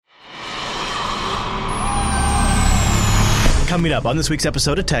Coming up on this week's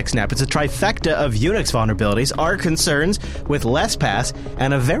episode of TechSnap, it's a trifecta of Unix vulnerabilities, our concerns with LastPass,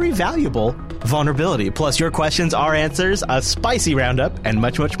 and a very valuable vulnerability. Plus your questions, our answers, a spicy roundup, and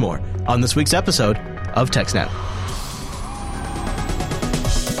much, much more on this week's episode of TechSnap.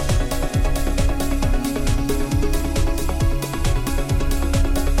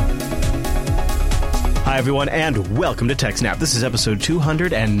 Hi, everyone, and welcome to TechSnap. This is episode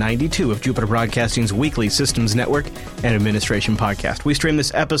 292 of Jupiter Broadcasting's weekly systems network and administration podcast. We stream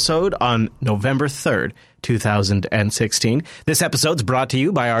this episode on November 3rd, 2016. This episode's brought to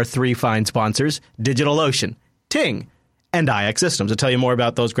you by our three fine sponsors, DigitalOcean, Ting, and IX Systems. I'll tell you more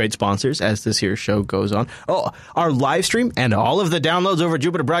about those great sponsors as this here show goes on. Oh, our live stream and all of the downloads over at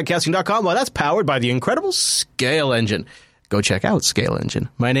JupiterBroadcasting.com, well, that's powered by the incredible Scale Engine. Go check out Scale Engine.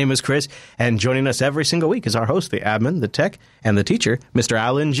 My name is Chris, and joining us every single week is our host, the admin, the tech, and the teacher, Mr.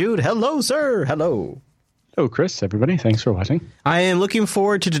 Alan Jude. Hello, sir. Hello. Hello, Chris, everybody. Thanks for watching. I am looking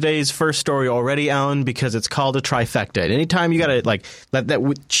forward to today's first story already, Alan, because it's called a trifecta. Anytime you got to, let that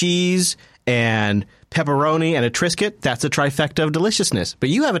with cheese and pepperoni and a Triscuit, that's a trifecta of deliciousness. But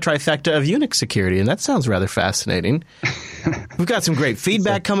you have a trifecta of Unix security, and that sounds rather fascinating. We've got some great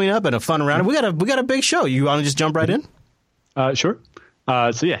feedback coming up and a fun round. We got a big show. You want to just jump right in? Sure.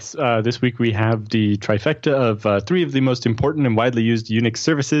 This week we have the trifecta of three of the most important and widely used Unix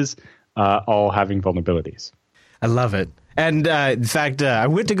services, all having vulnerabilities. I love it. And in fact, I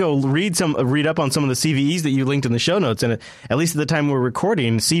went to go read up on some of the CVEs that you linked in the show notes, and at least at the time we're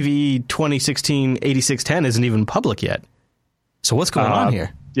recording, CVE 2016-8610 isn't even public yet. So what's going on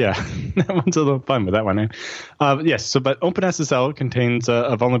here? Yeah, that one's a little fun with that one. But OpenSSL contains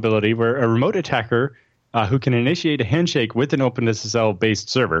a vulnerability where a remote attacker who can initiate a handshake with an OpenSSL-based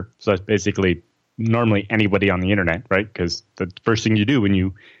server. So that's basically normally anybody on the internet, right? Because the first thing you do when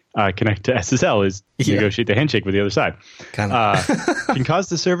you connect to SSL is negotiate the handshake with the other side. Can cause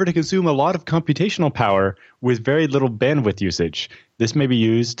the server to consume a lot of computational power with very little bandwidth usage. This may be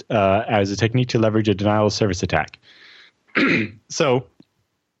used as a technique to leverage a denial of service attack. So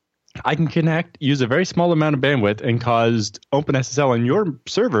I can use a very small amount of bandwidth and cause OpenSSL on your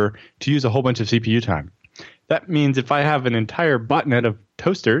server to use a whole bunch of CPU time. That means if I have an entire botnet of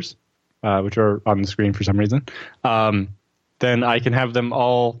toasters, which are on the screen for some reason, then I can have them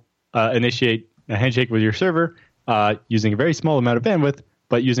all initiate a handshake with your server using a very small amount of bandwidth,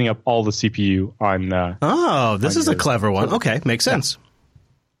 but using up all the CPU on... this is a clever one. Server. Okay, makes sense.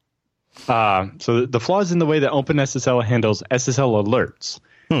 So the flaw is in the way that OpenSSL handles SSL alerts.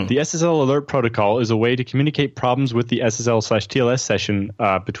 The SSL alert protocol is a way to communicate problems with the SSL/TLS session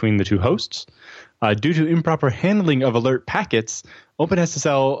between the two hosts. Due to improper handling of alert packets,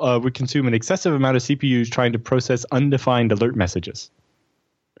 OpenSSL would consume an excessive amount of CPUs trying to process undefined alert messages.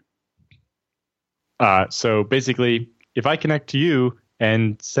 So basically, if I connect to you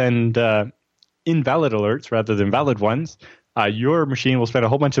and send invalid alerts rather than valid ones, your machine will spend a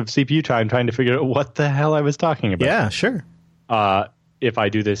whole bunch of CPU time trying to figure out what the hell I was talking about. Yeah, sure. If I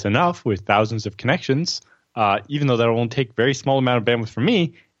do this enough with thousands of connections, even though that will only take very small amount of bandwidth from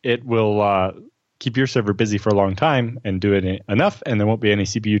me, it will keep your server busy for a long time and do it enough, and there won't be any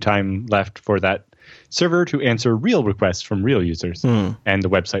CPU time left for that server to answer real requests from real users, and the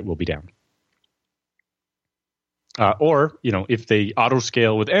website will be down. Or, if they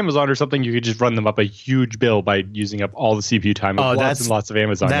auto-scale with Amazon or something, you could just run them up a huge bill by using up all the CPU time of lots and lots of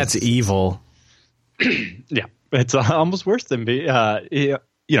Amazon. That's evil. Yeah. It's almost worse than, if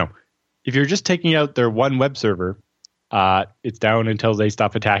you're just taking out their one web server, it's down until they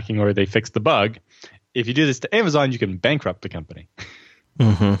stop attacking or they fix the bug. If you do this to Amazon, you can bankrupt the company.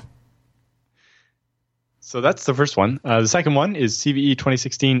 Mm-hmm. So that's the first one. The second one is CVE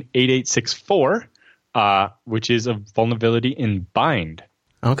 2016-8864, which is a vulnerability in bind.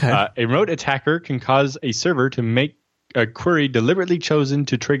 Okay. A remote attacker can cause a server to make a query deliberately chosen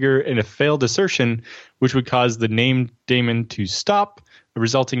to trigger in a failed assertion, which would cause the named daemon to stop,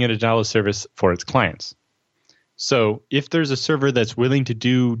 resulting in a denial of service for its clients. So if there's a server that's willing to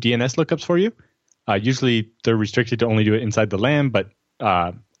do DNS lookups for you, usually they're restricted to only do it inside the LAN, but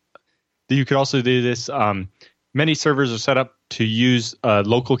you could also do this. Many servers are set up to use a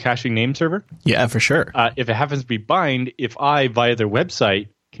local caching name server. Yeah, for sure. If it happens to be bind, if I, via their website,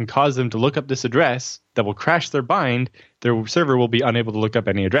 can cause them to look up this address that will crash their bind, their server will be unable to look up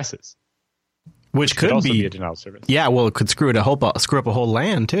any addresses. Which could also be a denial of service. Yeah, well, it could screw up a whole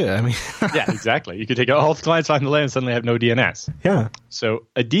LAN too. I mean, yeah, exactly. You could take all the clients on the LAN and suddenly have no DNS. Yeah. So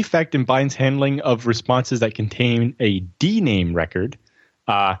a defect in bind's handling of responses that contain a DNAME record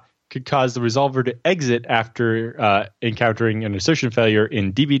could cause the resolver to exit after encountering an assertion failure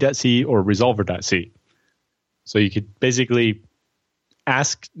in db.c or resolver.c. So you could basically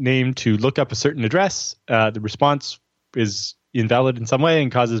ask name to look up a certain address. The response is invalid in some way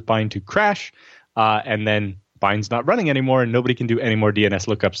and causes bind to crash. And then bind's not running anymore, and nobody can do any more DNS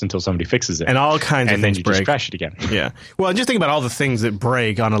lookups until somebody fixes it. And all kinds of things break. And then you just crash it again. Yeah. Well, just think about all the things that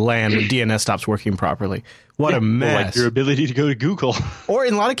break on a LAN when DNS stops working properly. What a mess. Or like your ability to go to Google. Or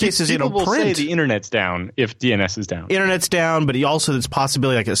in a lot of cases, people will print. say the internet's down if DNS is down. Internet's down, but also there's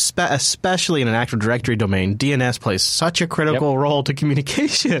possibility, like especially in an Active Directory domain, DNS plays such a critical role to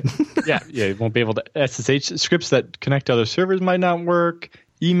communication. Yeah, you won't be able to SSH scripts that connect to other servers might not work.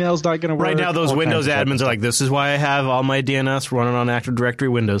 Email's not going to work. Right now, those Windows admins are like, this is why I have all my DNS running on Active Directory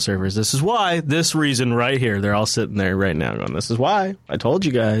Windows servers. This is why. This reason right here. They're all sitting there right now going, this is why. I told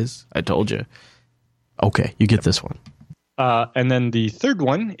you guys. I told you. Okay, you get this one. And then the third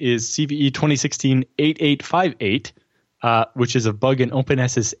one is CVE 2016-8858, which is a bug in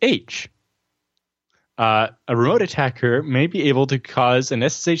OpenSSH. A remote attacker may be able to cause an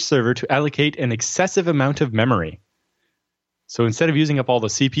SSH server to allocate an excessive amount of memory. So instead of using up all the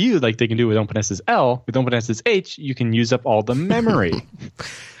CPU like they can do with OpenSSL, with OpenSSH, you can use up all the memory.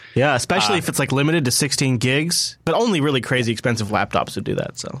 Yeah, especially if it's like limited to 16 gigs, but only really crazy expensive laptops would do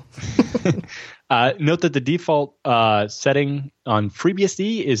that. So, note that the default setting on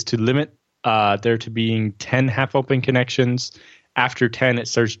FreeBSD is to limit there to being 10 half-open connections. After 10, it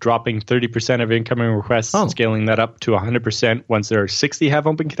starts dropping 30% of incoming requests, scaling that up to 100% once there are 60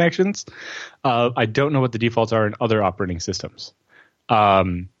 half-open connections. I don't know what the defaults are in other operating systems.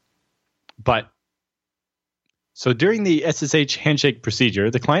 But so during the SSH handshake procedure,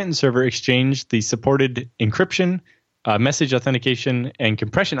 the client and server exchange the supported encryption, message authentication, and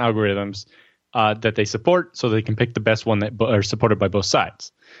compression algorithms that they support so they can pick the best one that are supported by both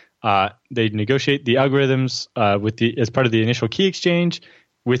sides. They negotiate the algorithms as part of the initial key exchange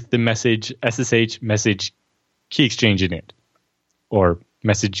with the SSH message key exchange in it, or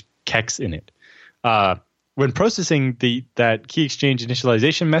message kex in it. When processing that key exchange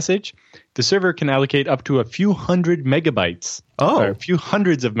initialization message, the server can allocate up to a few hundred megabytes, or a few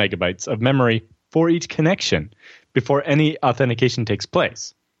hundreds of megabytes of memory for each connection before any authentication takes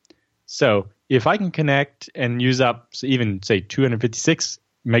place. So if I can connect and use up even, say, 256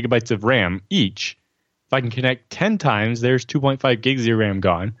 megabytes of RAM each, if I can connect 10 times, there's 2.5 gigs of RAM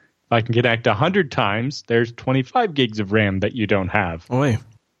gone. If I can connect 100 times, there's 25 gigs of RAM that you don't have. Oy.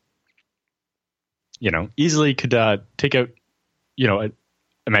 Easily could take out,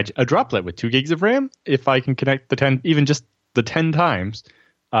 imagine a droplet with 2 gigs of RAM. If I can connect the 10, even just the 10 times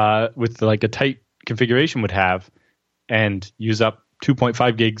with like a tight configuration would have, and use up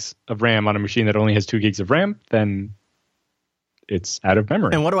 2.5 gigs of RAM on a machine that only has 2 gigs of RAM, then it's out of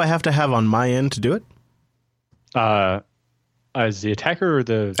memory. And what do I have to have on my end to do it? As the attacker or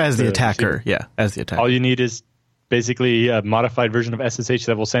the... As the attacker, machine? Yeah, as the attacker. All you need is basically a modified version of SSH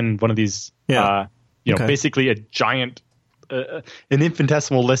that will send one of these, basically a giant, an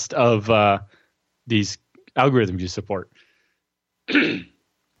infinitesimal list of these algorithms you support.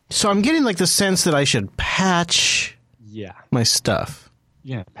 So I'm getting like the sense that I should patch my stuff.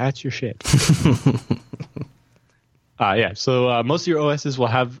 Yeah, patch your shit. So most of your OSs will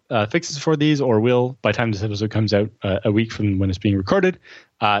have fixes for these, or will by the time this episode comes out a week from when it's being recorded.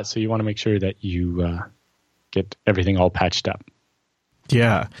 So you want to make sure that you get everything all patched up.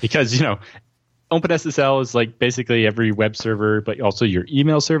 Yeah. Because, OpenSSL is like basically every web server, but also your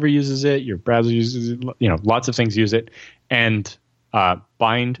email server uses it, your browser uses it, lots of things use it. And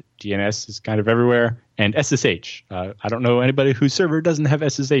bind, DNS is kind of everywhere. And SSH. I don't know anybody whose server doesn't have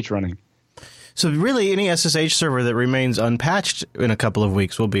SSH running. So really, any SSH server that remains unpatched in a couple of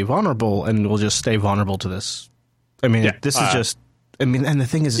weeks will be vulnerable, and will just stay vulnerable to this. I mean, this is just... I mean, and the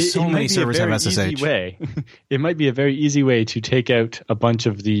thing is, so many servers have SSH. It might be a very easy way to take out a bunch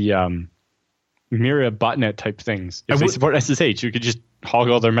of the Mira botnet type things. If they support SSH, you could just hog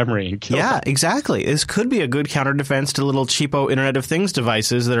all their memory and kill them. Yeah, exactly. This could be a good counter defense to little cheapo Internet of Things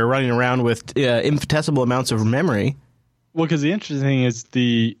devices that are running around with infinitesimal amounts of memory. Well, because the interesting thing is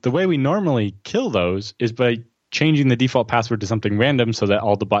the way we normally kill those is by changing the default password to something random so that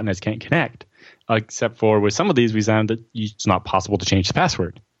all the botnets can't connect. Except for with some of these, we found that it's not possible to change the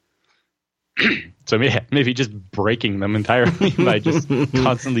password. So maybe just breaking them entirely by just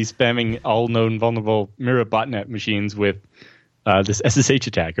constantly spamming all known vulnerable Mira botnet machines with this SSH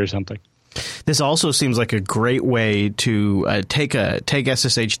attack or something. This also seems like a great way to take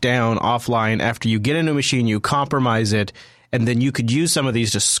SSH down offline after you get into a machine, you compromise it, and then you could use some of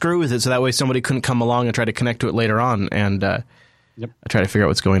these to screw with it so that way somebody couldn't come along and try to connect to it later on and try to figure out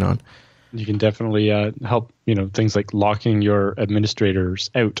what's going on. You can definitely help, things like locking your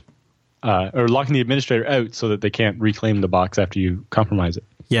administrators out or locking the administrator out so that they can't reclaim the box after you compromise it.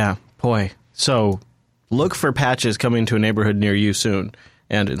 Yeah, boy. So look for patches coming to a neighborhood near you soon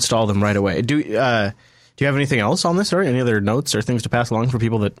and install them right away. Do you have anything else on this, or any other notes or things to pass along for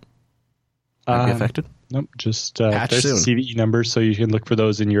people that might be affected? Nope, just Patch there's soon. CVE numbers, so you can look for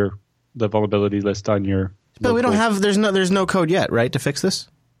those in the vulnerability list on your. But we don't have. There's no code yet, right, to fix this?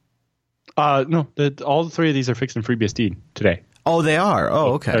 No. All 3 of these are fixed in FreeBSD today. Oh, they are.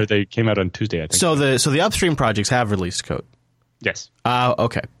 Oh, okay. Or they came out on Tuesday, I think. So the upstream projects have released code. Yes.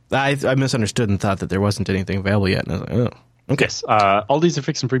 Okay. I misunderstood and thought that there wasn't anything available yet. And I was like, oh, okay. Yes. All these are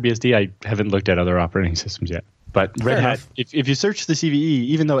fixed in FreeBSD. I haven't looked at other operating systems yet. But Red Hat, if you search the CVE,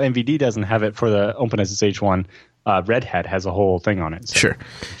 even though NVD doesn't have it for the OpenSSH one, Red Hat has a whole thing on it. So Sure.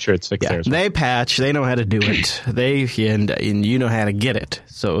 I'm sure it's fixed there as well. They patch. They know how to do it. and you know how to get it.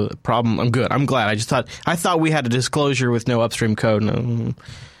 So the problem. I'm good. I'm glad. I thought we had a disclosure with no upstream code. No,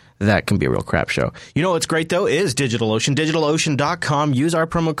 that can be a real crap show. You know what's great though is DigitalOcean. DigitalOcean.com. Use our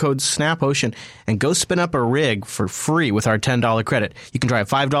promo code SnapOcean and go spin up a rig for free with our $10 credit. You can try a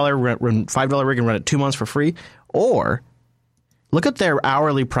 $5 rig and run it 2 months for free, or look at their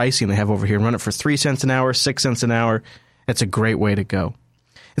hourly pricing they have over here and run it for 3 cents an hour, 6 cents an hour. It's a great way to go.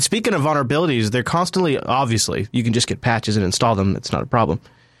 And speaking of vulnerabilities, they're constantly, obviously, you can just get patches and install them. It's not a problem.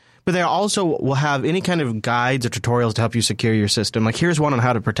 But they also will have any kind of guides or tutorials to help you secure your system. Like here's one on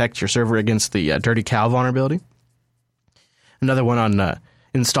how to protect your server against the Dirty Cow vulnerability. Another one on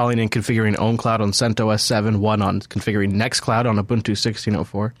installing and configuring OwnCloud on CentOS 7. One on configuring Nextcloud on Ubuntu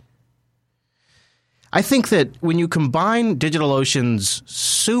 16.04. I think that when you combine DigitalOcean's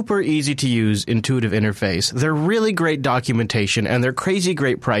super easy to use, intuitive interface, their really great documentation, and their crazy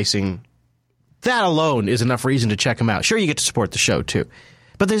great pricing, that alone is enough reason to check them out. Sure, you get to support the show too.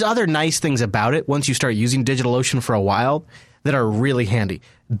 But there's other nice things about it once you start using DigitalOcean for a while that are really handy.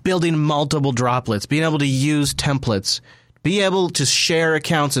 Building multiple droplets, being able to use templates, be able to share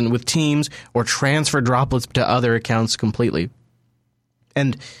accounts with teams or transfer droplets to other accounts completely.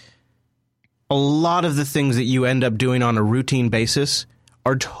 And a lot of the things that you end up doing on a routine basis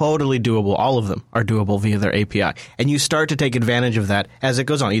are totally doable. All of them are doable via their API. And you start to take advantage of that as it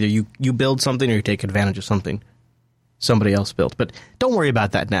goes on. Either you build something or you take advantage of something somebody else built. But don't worry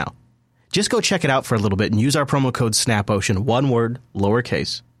about that now. Just go check it out for a little bit and use our promo code SnapOcean, one word,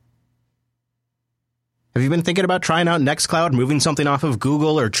 lowercase. Have you been thinking about trying out Nextcloud, moving something off of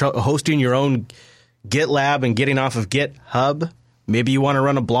Google, or hosting your own GitLab and getting off of GitHub? Maybe you want to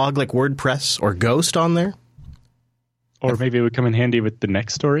run a blog like WordPress or Ghost on there? Or maybe it would come in handy with the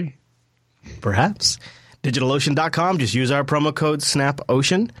next story. Perhaps. DigitalOcean.com. Just use our promo code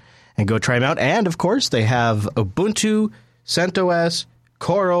SnapOcean and go try them out. And, of course, they have Ubuntu, CentOS,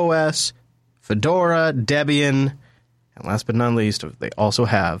 CoreOS, Fedora, Debian, and last but not least, they also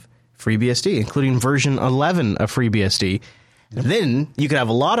have FreeBSD, including version 11 of FreeBSD. Yep. Then you could have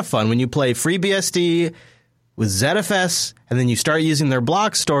a lot of fun when you play FreeBSD with ZFS, and then you start using their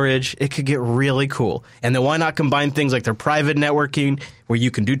block storage. It could get really cool. And then why not combine things like their private networking, where you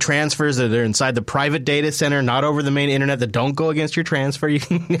can do transfers that are inside the private data center, not over the main internet, that don't go against your transfer. You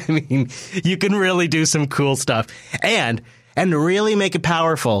can really do some cool stuff. And really make it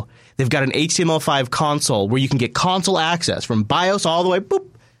powerful, they've got an HTML5 console where you can get console access from BIOS all the way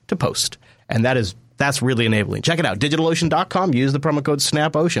to post. And that's really enabling. Check it out, DigitalOcean.com. Use the promo code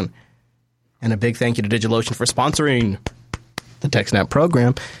SnapOcean. And a big thank you to DigitalOcean for sponsoring the TechSnap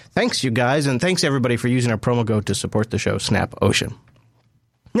program. Thanks, you guys, and thanks, everybody, for using our promo code to support the show, SnapOcean.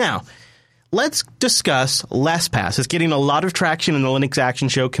 Now, let's discuss LessPass. It's getting a lot of traction in the Linux Action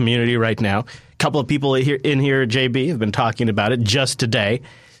Show community right now. A couple of people in here, JB, have been talking about it just today.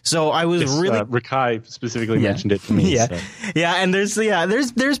 So I was really Rikai specifically mentioned it to me. Yeah, so. Yeah, and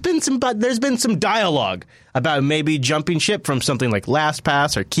there's been some dialogue about maybe jumping ship from something like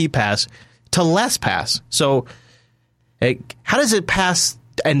LastPass or KeePass to LessPass. So, how does it pass,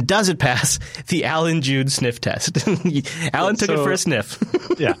 and does it pass the Alan Jude sniff test? Alan took it for a sniff.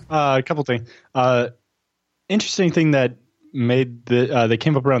 Yeah, a couple things. Interesting thing that made they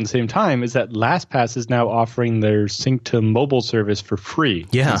came up around the same time is that LastPass is now offering their sync to mobile service for free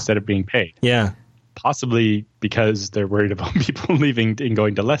instead of being paid. Yeah. Possibly because they're worried about people leaving and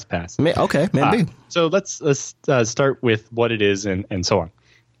going to LessPass. Okay, maybe. So let's start with what it is and so on.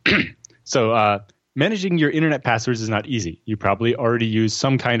 So managing your internet passwords is not easy. You probably already use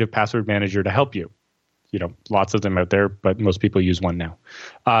some kind of password manager to help you. You know, lots of them out there, but most people use one now.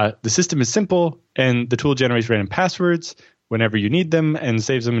 The system is simple, and the tool generates random passwords whenever you need them and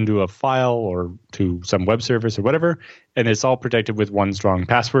saves them into a file or to some web service or whatever. And it's all protected with one strong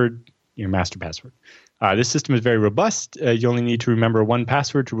password. your master password. This system is very robust. You only need to remember one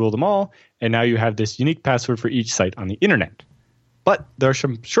password to rule them all, and now you have this unique password for each site on the internet. But there are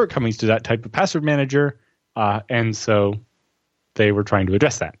some shortcomings to that type of password manager, and so they were trying to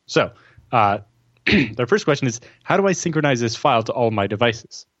address that. So their first question is, how do I synchronize this file to all my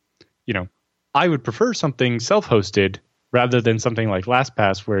devices? I would prefer something self-hosted rather than something like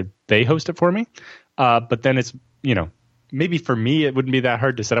LastPass where they host it for me. But then it's, maybe for me, it wouldn't be that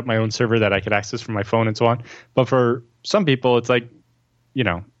hard to set up my own server that I could access from my phone and so on. But for some people, it's like,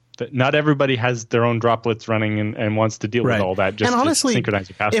 not everybody has their own droplets running and wants to deal with all that. Just and honestly, to synchronize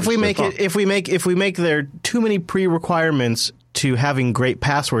your passwords. If we make there too many pre-requirements to having great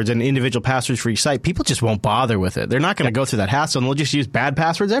passwords and individual passwords for each site, people just won't bother with it. They're not going to go through that hassle, and they'll just use bad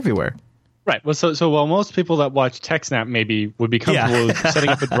passwords everywhere. Right. Well, so while most people that watch TechSnap maybe would be comfortable with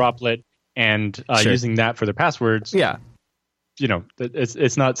setting up a droplet and using that for their passwords. Yeah.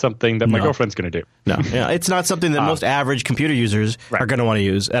 It's not something that my girlfriend's going to do. No, it's not something that most average computer users are going to want to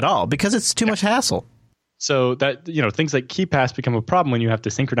use at all because it's too much hassle. So that, things like KeePass become a problem when you have to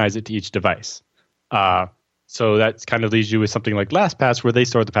synchronize it to each device. So that kind of leaves you with something like LastPass where they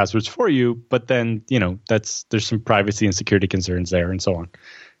store the passwords for you, but then, there's some privacy and security concerns there and so on.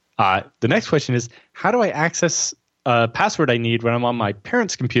 The next question is, how do I access a password I need when I'm on my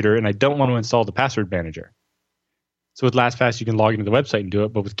parents' computer and I don't want to install the password manager? So with LastPass, you can log into the website and do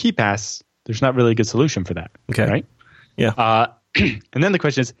it, but with KeePass, there's not really a good solution for that. Okay. Right? Yeah. And then the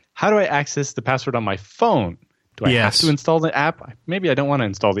question is, how do I access the password on my phone? Do I have to install the app? Maybe I don't want to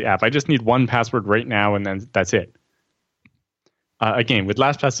install the app. I just need one password right now, and then that's it. Again, with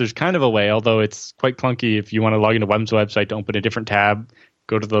LastPass, there's kind of a way, although it's quite clunky if you want to log into WEM's website to open a different tab,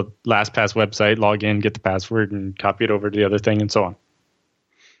 go to the LastPass website, log in, get the password, and copy it over to the other thing, and so on.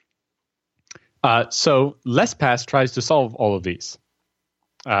 So LessPass tries to solve all of these.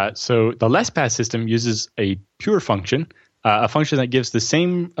 So the LessPass system uses a pure function, a function that gives the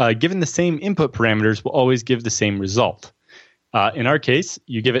same, given the same input parameters, will always give the same result. In our case,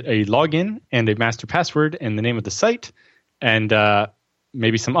 you give it a login and a master password and the name of the site, and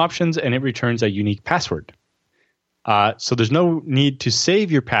maybe some options, and it returns a unique password. So there's no need to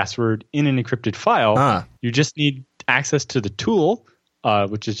save your password in an encrypted file. You just need access to the tool,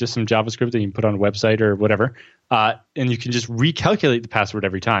 which is just some JavaScript that you can put on a website or whatever, and you can just recalculate the password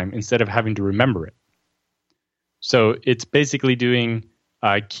every time instead of having to remember it. So it's basically doing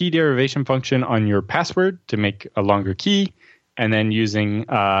a key derivation function on your password to make a longer key, and then using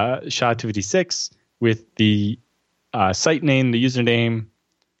SHA-256 with the site name, the username,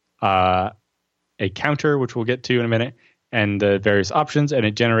 a counter, which we'll get to in a minute, and the various options, and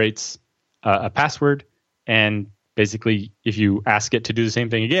it generates a password. And basically, if you ask it to do the same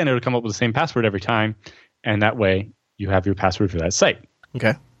thing again, it'll come up with the same password every time, and that way you have your password for that site.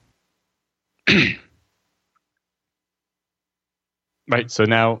 Okay. Right. So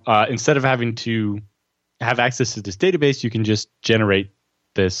now, instead of having to have access to this database, you can just generate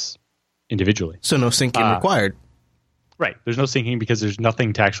this individually. So no syncing required. Right. There's no syncing because there's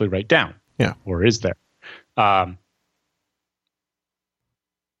nothing to actually write down. Yeah. Or is there? The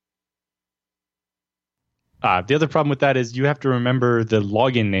other problem with that is you have to remember the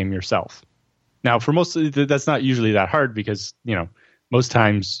login name yourself. Now, for most, that's not usually that hard because, most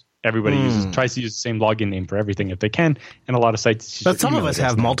times everybody tries to use the same login name for everything if they can, and a lot of sites. But some of us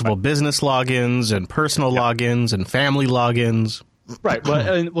have multiple business logins and personal logins and family logins. Right.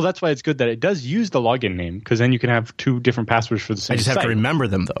 Well, that's why it's good that it does use the login name, because then you can have two different passwords for the same site. I just have to remember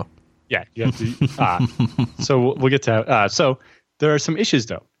them, though. Yeah, you have to. So we'll get to. So there are some issues,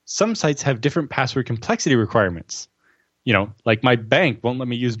 though. Some sites have different password complexity requirements. Like my bank won't let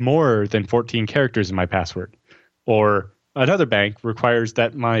me use more than 14 characters in my password, or another bank requires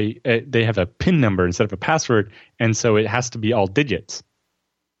that they have a PIN number instead of a password, and so it has to be all digits.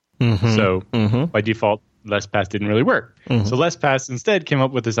 So by default, LessPass didn't really work. So LessPass instead came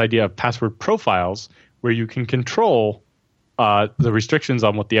up with this idea of password profiles, where you can control the restrictions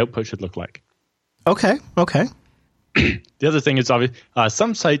on what the output should look like. Okay. The other thing is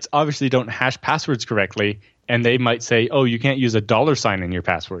some sites obviously don't hash passwords correctly, and they might say, "Oh, you can't use a $sign in your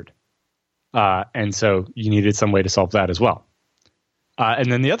password," and so you needed some way to solve that as well. And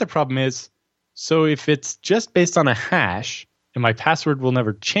then the other problem is, so if it's just based on a hash and my password will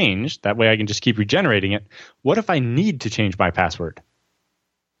never change, that way I can just keep regenerating it. What if I need to change my password?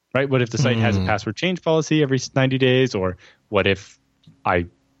 Right? What if the site has a password change policy every 90 days? Or what if I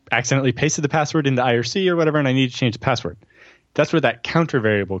accidentally pasted the password into IRC or whatever and I need to change the password? That's where that counter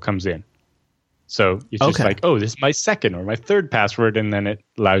variable comes in. So it's just like, oh, this is my second or my third password, and then it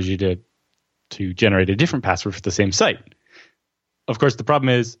allows you to generate a different password for the same site. of course, the problem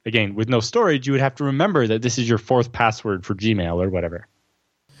is, again, with no storage, you would have to remember that this is your fourth password for Gmail or whatever.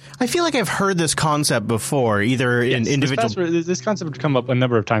 I feel like I've heard this concept before, either in individual... This concept would come up a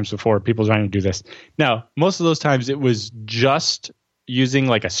number of times before, people trying to do this. Now, most of those times it was just using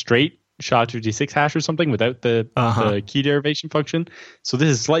like a straight SHA-256 hash or something without the key derivation function. So this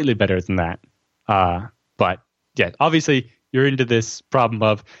is slightly better than that. But yeah, obviously you're into this problem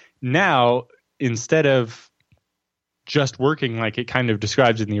of now, instead of just working like it kind of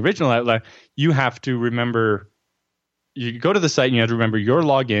describes in the original outline, you have to remember... You go to the site and you have to remember your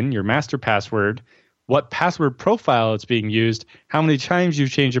login, your master password, what password profile it's being used, how many times you've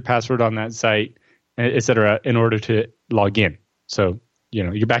changed your password on that site, et cetera, in order to log in. So,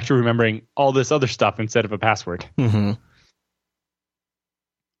 you're back to remembering all this other stuff instead of a password. Mm-hmm.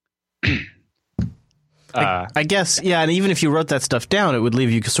 I guess, yeah, and even if you wrote that stuff down, it would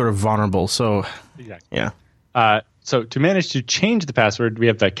leave you sort of vulnerable. So, exactly. Yeah. So to manage to change the password, we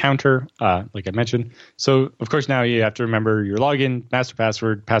have the counter, like I mentioned. So, of course, now you have to remember your login, master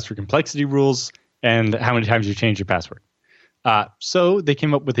password complexity rules, and how many times you change your password. So they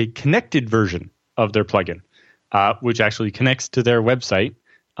came up with a connected version of their plugin, which actually connects to their website,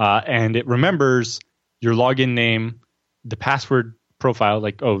 and it remembers your login name, the password profile,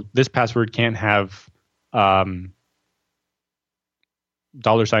 like, this password can't have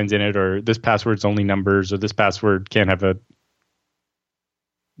 $signs in it, or this password's only numbers, or this password can't have a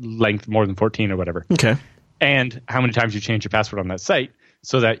length more than 14 or whatever. Okay. And how many times you change your password on that site,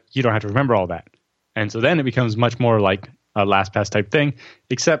 so that you don't have to remember all that. And so then it becomes much more like a LastPass type thing,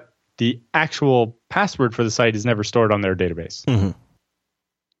 except the actual password for the site is never stored on their database. Mm-hmm.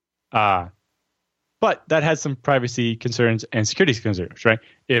 But that has some privacy concerns and security concerns, right?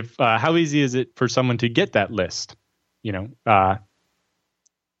 If how easy is it for someone to get that list?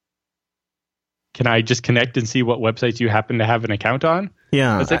 Can I just connect and see what websites you happen to have an account on?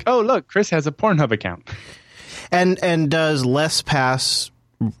 Yeah. It's like, look, Chris has a Pornhub account. And does LastPass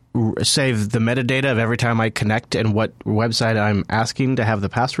save the metadata of every time I connect and what website I'm asking to have the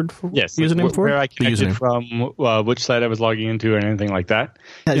password for? Yes. Username for? Where I connected from, which site I was logging into, or anything like that.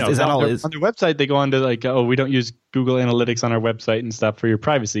 Is that all it is? On their website, they go on to like, we don't use Google Analytics on our website and stuff for your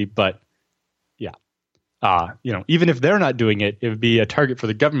privacy, but even if they're not doing it, it would be a target for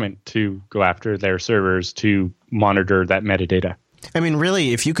the government to go after their servers to monitor that metadata. I mean,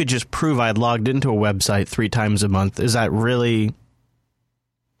 really, if you could just prove I'd logged into a website 3 times a month, is that really...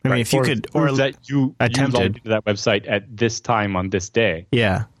 I mean, if you could... Or that you attempted logged into that website at this time on this day.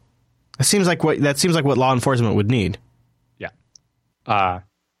 Yeah. That seems like what law enforcement would need. Yeah.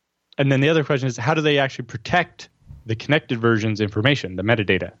 And then the other question is, how do they actually protect the connected version's information, the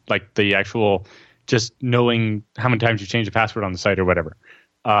metadata, like the actual... just knowing how many times you change the password on the site or whatever.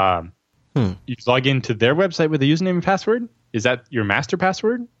 You log into their website with a username and password. Is that your master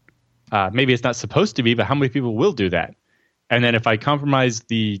password? Maybe it's not supposed to be, but how many people will do that? And then if I compromise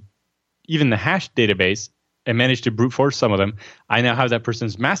even the hash database and manage to brute force some of them, I now have that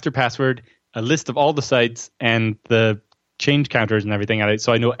person's master password, a list of all the sites, and the change counters and everything.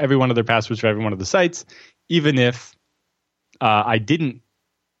 So I know every one of their passwords for every one of the sites, even if I didn't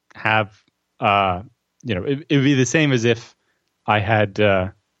have... it would be the same as if I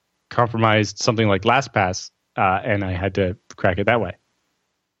had compromised something like LastPass and I had to crack it that way.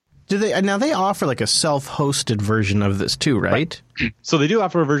 Do they now? They offer like a self-hosted version of this too, right? So they do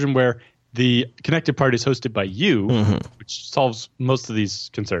offer a version where the connected part is hosted by you, which solves most of these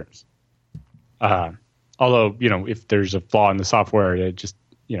concerns. Although, if there's a flaw in the software, it just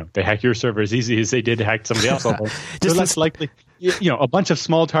they hack your server as easy as they did to hack somebody else. They're less likely. A bunch of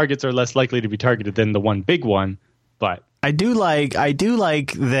small targets are less likely to be targeted than the one big one. But I do like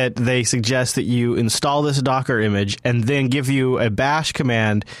that they suggest that you install this Docker image and then give you a bash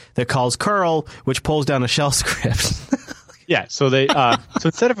command that calls curl, which pulls down a shell script. Yeah, so they so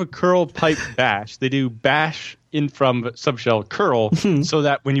instead of a curl pipe bash, they do bash in from subshell curl, so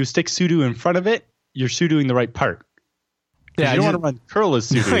that when you stick sudo in front of it, you're sudoing the right part. Yeah, you don't want to run curl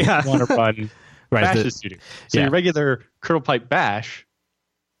as sudo. You want to run bash as sudo. So your regular curl pipe bash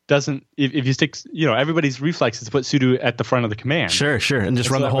doesn't. If you stick, everybody's reflex is to put sudo at the front of the command. Sure, and just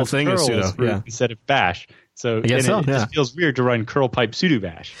run the whole thing as sudo instead of bash. So it just feels weird to run curl pipe sudo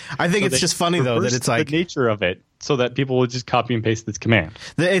bash. I think it's just funny though that it's like the nature of it, so that people will just copy and paste this command.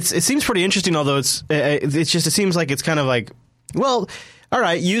 It seems pretty interesting, although it seems like it's kind of like, well, all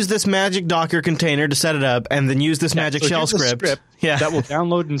right, use this magic Docker container to set it up, and then use this magic shell script that will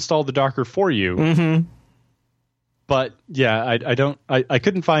download and install the Docker for you. Mm-hmm. But I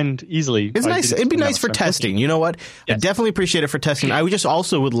couldn't find easily. It's nice. It'd be nice for testing. You know what? Yes. I definitely appreciate it for testing. I just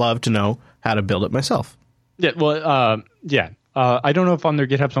also would love to know how to build it myself. Yeah. Well, I don't know if on their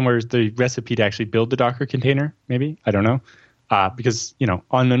GitHub somewhere is the recipe to actually build the Docker container. Maybe, I don't know. Because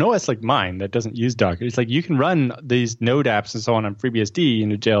on an OS like mine that doesn't use Docker, it's like you can run these Node apps and so on FreeBSD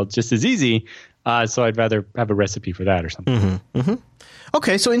in a jail just as easy. So I'd rather have a recipe for that or something. Mm-hmm, mm-hmm.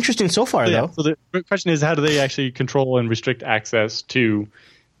 Okay, so interesting so far, though. So the question is, how do they actually control and restrict access to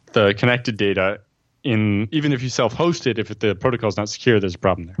the connected data? Even if you self-host it, if the protocol is not secure, there's a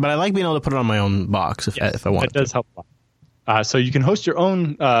problem there. But I like being able to put it on my own box if I want. It does help a lot. So you can host your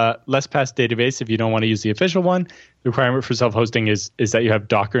own LessPass database if you don't want to use the official one. The requirement for self-hosting is that you have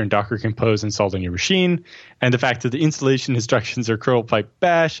Docker and Docker Compose installed on your machine. And the fact that the installation instructions are curl pipe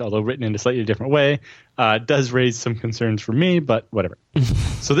bash, although written in a slightly different way, does raise some concerns for me, but whatever.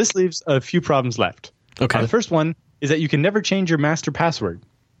 So this leaves a few problems left. Okay. The first one is that you can never change your master password.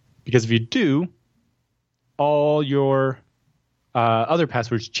 Because if you do, all your other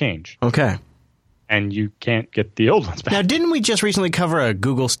passwords change. Okay. And you can't get the old ones back. Now, didn't we just recently cover a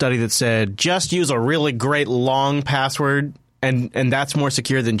Google study that said just use a really great long password and that's more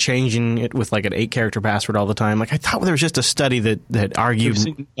secure than changing it with like an 8-character password all the time? Like, I thought there was just a study that argued. We've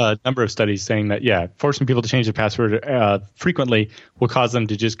seen a number of studies saying that, forcing people to change their password frequently will cause them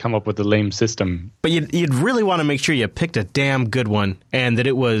to just come up with a lame system. But you'd really want to make sure you picked a damn good one and that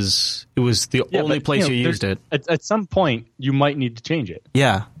it was the only place you used it. At some point, you might need to change it.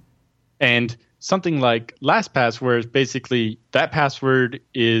 Yeah. And something like LastPass, where basically that password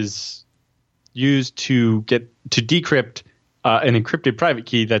is used to decrypt an encrypted private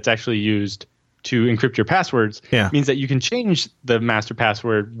key that's actually used to encrypt your passwords, means that you can change the master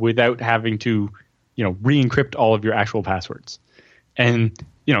password without having to, re-encrypt all of your actual passwords. And,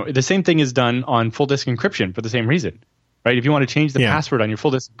 the same thing is done on full disk encryption for the same reason, right? If you want to change the password on your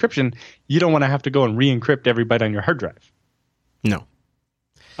full disk encryption, you don't want to have to go and re-encrypt every byte on your hard drive. No.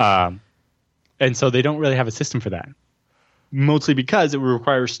 And so they don't really have a system for that, mostly because it would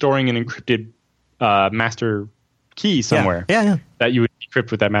require storing an encrypted master key somewhere that you would decrypt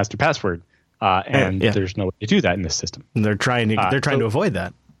with that master password. And there's no way to do that in this system. And they're trying to avoid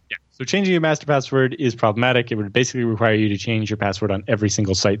that. Yeah. So changing your master password is problematic. It would basically require you to change your password on every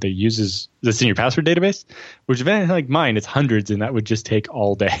single site that's in your password database, which if anything like mine, it's hundreds, and that would just take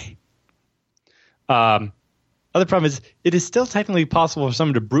all day. Other problem is it is still technically possible for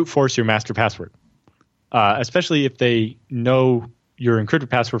someone to brute force your master password, especially if they know your encrypted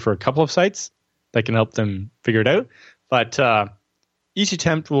password for a couple of sites. That can help them figure it out. But each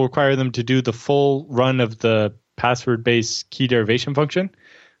attempt will require them to do the full run of the password-based key derivation function.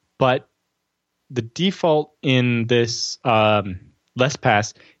 But the default in this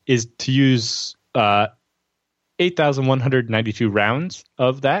LessPass is to use 8,192 rounds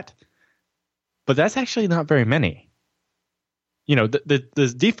of that. But that's actually not very many.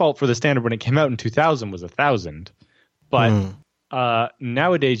 The default for the standard when it came out in 2000 was 1,000. But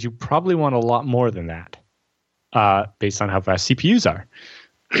nowadays, you probably want a lot more than that based on how fast CPUs are.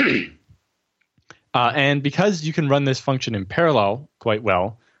 And because you can run this function in parallel quite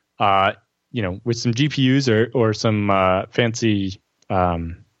well, with some GPUs or some fancy,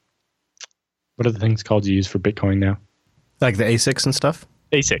 what are the things called you use for Bitcoin now? Like the ASICs and stuff?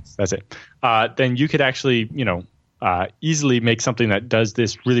 ASICs, that's it. Then you could actually, easily make something that does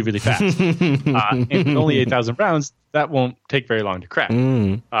this really, really fast. And with only 8,000 rounds, that won't take very long to crack.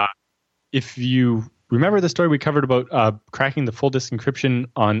 If you remember the story we covered about cracking the full disk encryption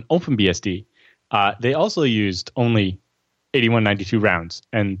on OpenBSD, they also used only 8192 rounds.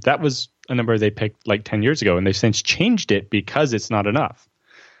 And that was a number they picked like 10 years ago. And they've since changed it because it's not enough.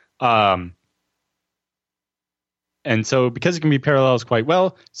 And so because it can be parallels quite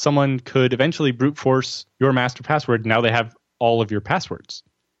well, someone could eventually brute force your master password. Now they have all of your passwords,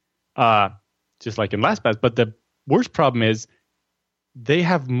 just like in LastPass. But the worst problem is they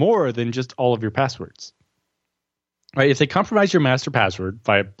have more than just all of your passwords. Right? If they compromise your master password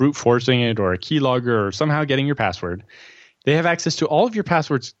by brute forcing it or a keylogger or somehow getting your password, they have access to all of your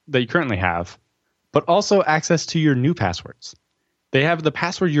passwords that you currently have, but also access to your new passwords. They have the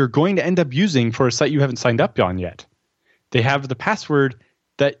password you're going to end up using for a site you haven't signed up on yet. They have the password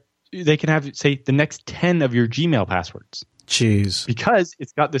that they can have, say, the next 10 of your Gmail passwords. Jeez. Because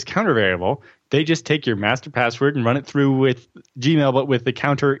it's got this counter variable, they just take your master password and run it through with Gmail, but with the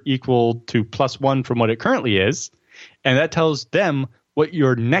counter equal to +1 from what it currently is. And that tells them what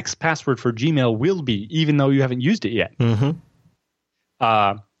your next password for Gmail will be, even though you haven't used it yet.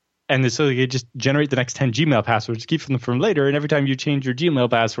 Mm-hmm. And so they just generate the next 10 Gmail passwords, keep them from later, and every time you change your Gmail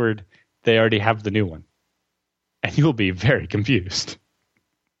password, they already have the new one. And you will be very confused.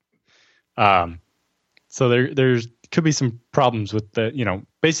 So there's could be some problems with the,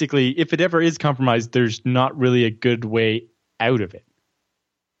 basically, if it ever is compromised, there's not really a good way out of it.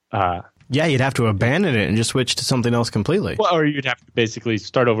 Yeah, you'd have to abandon it and just switch to something else completely. Well, or you'd have to basically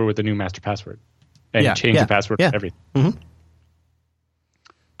start over with a new master password and change the password for everything. Mm-hmm.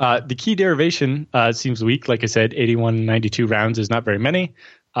 The key derivation seems weak. Like I said, 8192 rounds is not very many.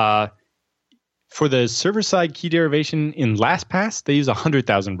 For the server-side key derivation in LastPass, they use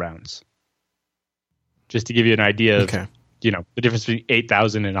 100,000 rounds. Just to give you an idea of the difference between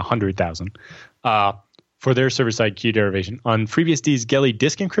 8,000 and 100,000 for their server-side key derivation. On FreeBSD's Geli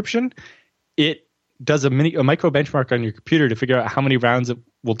disk encryption, it does a micro benchmark on your computer to figure out how many rounds it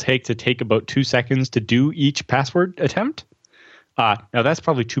will take about 2 seconds to do each password attempt. Now, that's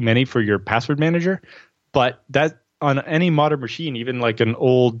probably too many for your password manager, but that on any modern machine, even like an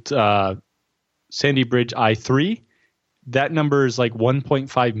old Sandy Bridge i3, that number is like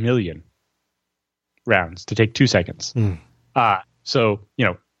 1.5 million rounds to take 2 seconds. So,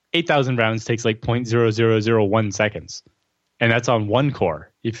 8,000 rounds takes like 0.0001 seconds. And that's on one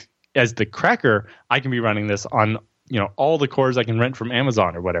core. If as the cracker, I can be running this on, all the cores I can rent from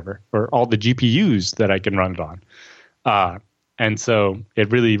Amazon or whatever, or all the GPUs that I can run it on. And so it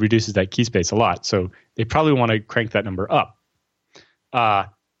really reduces that key space a lot. So they probably want to crank that number up.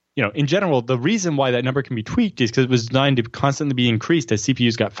 In general, the reason why that number can be tweaked is because it was designed to constantly be increased as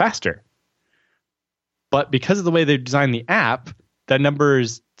CPUs got faster. But because of the way they designed the app, that number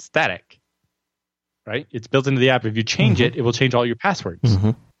is static, right? It's built into the app. If you change it, it will change all your passwords.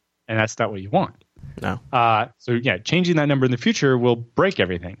 And that's not what you want. No. Changing that number in the future will break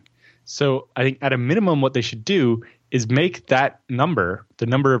everything. So I think at a minimum, what they should do is make that number, the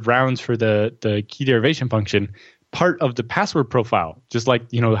number of rounds for the key derivation function, part of the password profile, just like,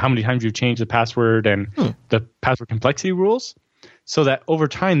 how many times you've changed the password and the password complexity rules, so that over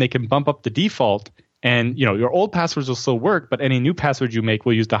time they can bump up the default and, your old passwords will still work, but any new password you make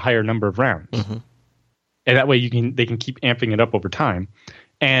will use the higher number of rounds. And that way they can keep amping it up over time.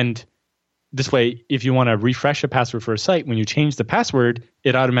 And this way, if you want to refresh a password for a site, when you change the password,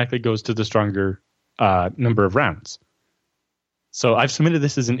 it automatically goes to the stronger number of rounds. So I've submitted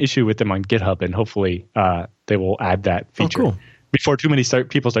this as an issue with them on GitHub, and hopefully they will add that feature before too many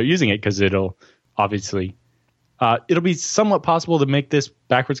people start using it, because it'll obviously it'll be somewhat possible to make this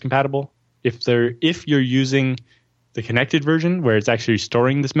backwards compatible if you're using the connected version where it's actually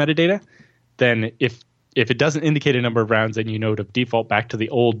storing this metadata. Then if it doesn't indicate a number of rounds, then you know to default back to the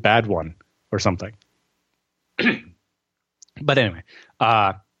old bad one or something. But anyway,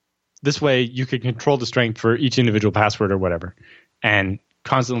 this way you can control the strength for each individual password or whatever, and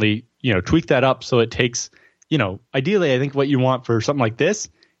constantly, tweak that up so it takes, ideally, I think what you want for something like this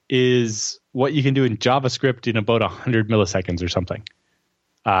is what you can do in JavaScript in about 100 milliseconds or something,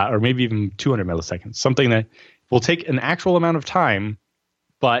 or maybe even 200 milliseconds, something that will take an actual amount of time,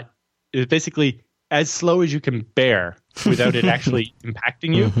 but it's basically as slow as you can bear without it actually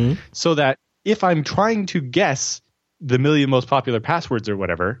impacting you, so that if I'm trying to guess the million most popular passwords or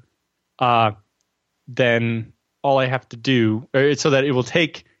whatever, then all I have to do, so that it will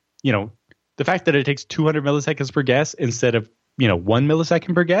take, the fact that it takes 200 milliseconds per guess instead of, 1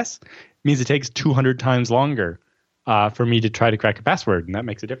 millisecond per guess means it takes 200 times longer for me to try to crack a password, and that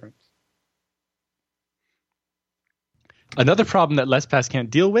makes a difference. Another problem that LastPass can't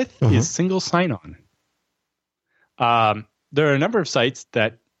deal with is single sign-on. There are a number of sites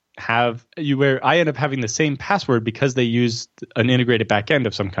that have where I end up having the same password because they use an integrated backend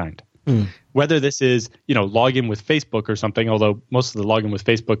of some kind. Whether this is, log in with Facebook or something, although most of the login with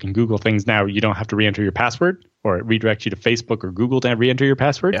Facebook and Google things now, you don't have to re-enter your password, or it redirects you to Facebook or Google to re-enter your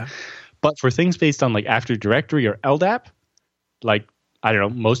password. Yeah. But for things based on like Active Directory or LDAP, like, I don't know,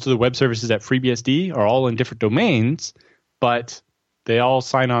 most of the web services at FreeBSD are all in different domains, but they all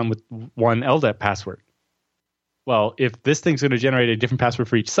sign on with one LDAP password. Well, if this thing's going to generate a different password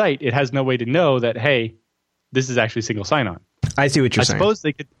for each site, it has no way to know that, hey, this is actually single sign-on. I see what you're saying. I suppose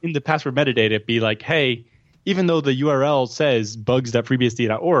they could, in the password metadata, be like, hey, even though the URL says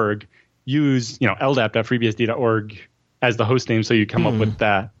bugs.freebsd.org, use ldap.freebsd.org as the host name, so you come up with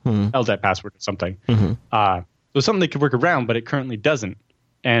that LDAP password or something. So something they could work around, but it currently doesn't.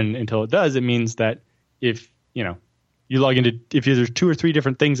 And until it does, it means that if you log into, if there's 2 or 3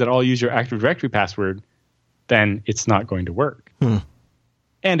 different things that all use your Active Directory password, then it's not going to work.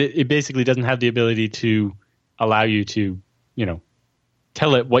 And it basically doesn't have the ability to allow you to,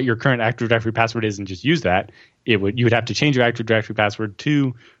 tell it what your current Active Directory password is and just use that. You would have to change your Active Directory password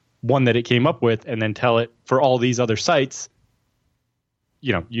to one that it came up with, and then tell it for all these other sites,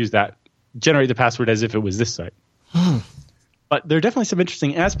 use that, generate the password as if it was this site. But there are definitely some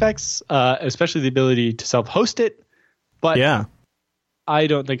interesting aspects, especially the ability to self-host it. But I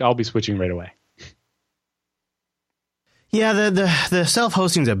don't think I'll be switching right away. Yeah, the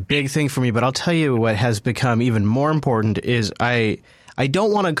self-hosting is a big thing for me, but I'll tell you what has become even more important is I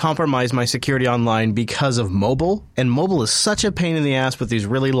don't want to compromise my security online because of mobile, and mobile is such a pain in the ass with these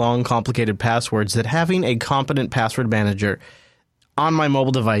really long, complicated passwords that having a competent password manager on my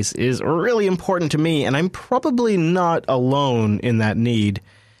mobile device is really important to me, and I'm probably not alone in that need.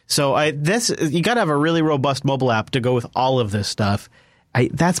 So you got to have a really robust mobile app to go with all of this stuff.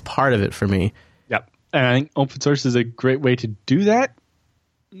 That's part of it for me. Yep. And I think open source is a great way to do that.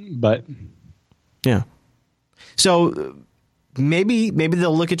 But yeah. So maybe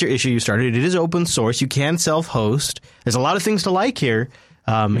they'll look at your issue you started. It is open source. You can self-host. There's a lot of things to like here.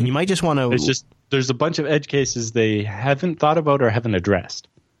 And you might just want to... There's a bunch of edge cases they haven't thought about or haven't addressed.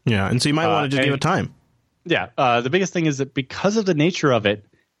 Yeah, and so you might want to just give it time. Yeah. The biggest thing is that because of the nature of it,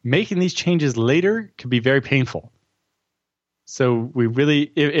 making these changes later could be very painful. So we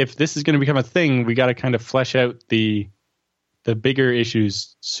really, if this is going to become a thing, we got to kind of flesh out the bigger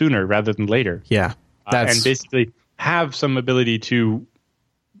issues sooner rather than later. Yeah, and basically have some ability to,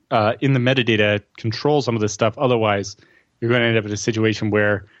 in the metadata, control some of this stuff. Otherwise, you're going to end up in a situation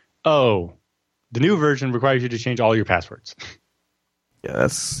where, the new version requires you to change all your passwords. Yeah,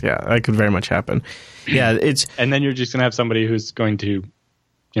 that could very much happen. Yeah, and then you're just going to have somebody who's going to,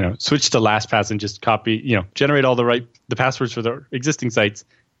 switch to LastPass and just copy, generate all the passwords for the existing sites,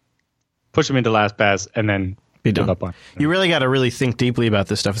 push them into LastPass, and then be done. Up on. You really got to really think deeply about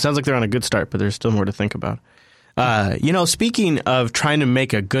this stuff. It sounds like they're on a good start, but there's still more to think about. Speaking of trying to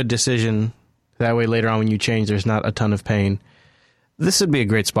make a good decision, that way later on when you change, there's not a ton of pain. This would be a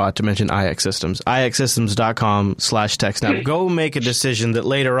great spot to mention iX Systems. ixsystems.com/TechSnap. Go make a decision that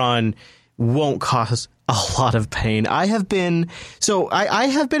later on won't cause a lot of pain. I have been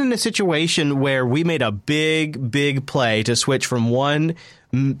in a situation where we made a big play to switch from one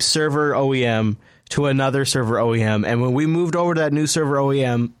server OEM to another server OEM. And when we moved over to that new server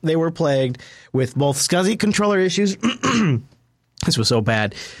OEM, they were plagued with both SCSI controller issues. This was so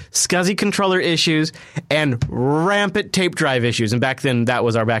bad. SCSI controller issues and rampant tape drive issues. And back then, that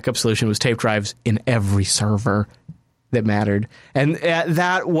was our backup solution, was tape drives in every server that mattered. And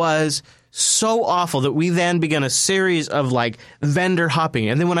that was so awful that we then began a series of vendor hopping.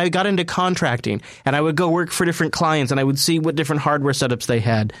 And then when I got into contracting and I would go work for different clients and I would see what different hardware setups they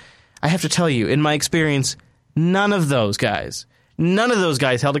had, I have to tell you, in my experience, none of those guys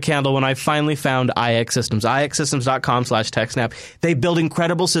held a candle when I finally found iX Systems. ixsystems.com/TechSnap. They build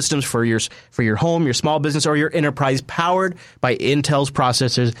incredible systems for your home, your small business, or your enterprise, powered by Intel's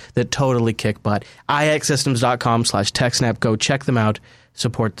processors that totally kick butt. ixsystems.com/TechSnap. Go check them out.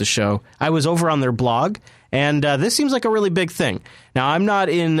 Support the show. I was over on their blog, and this seems like a really big thing. Now, I'm not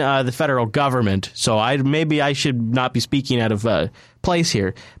in the federal government, so maybe I should not be speaking out of place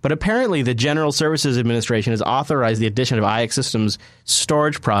here. But apparently, the General Services Administration has authorized the addition of iX Systems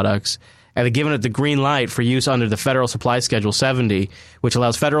storage products and have given it the green light for use under the Federal Supply Schedule 70, which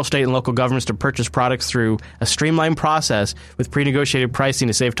allows federal, state, and local governments to purchase products through a streamlined process with pre-negotiated pricing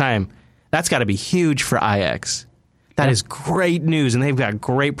to save time. That's got to be huge for iX. That is great news, and they've got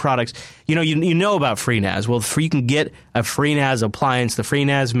great products. You know about FreeNAS. Well, you can get a FreeNAS appliance, the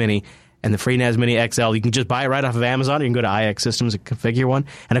FreeNAS Mini, and the FreeNAS Mini XL. You can just buy it right off of Amazon, or you can go to iX Systems and configure one.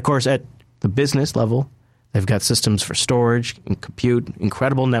 And, of course, at the business level, they've got systems for storage and compute,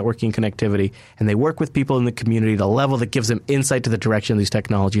 incredible networking connectivity, and they work with people in the community at a level that gives them insight to the direction these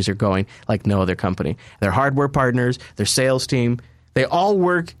technologies are going like no other company. Their hardware partners, their sales team, they all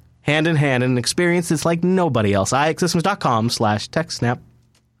work hand in hand in an experience that's like nobody else. ixsystems.com/TechSnap.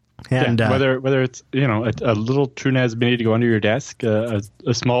 And whether it's a little TrueNAS Mini to go under your desk, a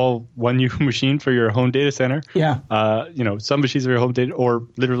small 1U machine for your home data center, some machines for your home data, or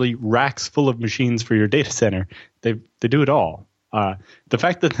literally racks full of machines for your data center, they do it all. The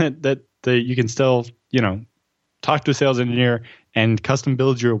fact that you can still talk to a sales engineer and custom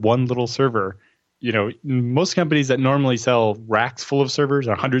build your one little server. Most companies that normally sell racks full of servers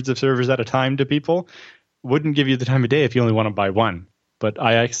or hundreds of servers at a time to people wouldn't give you the time of day if you only want to buy one. But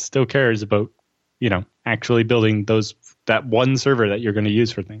iX still cares about, actually building that one server that you're going to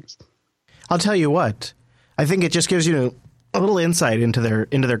use for things. I'll tell you what, I think it just gives you a little insight into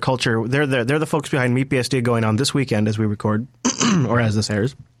their culture. They're the folks behind MeetBSD going on this weekend as we record, or as this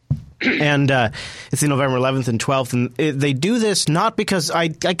airs. And it's the November 11th and 12th. And they do this not because I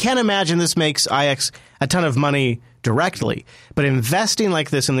can't imagine this makes iX a ton of money directly, but investing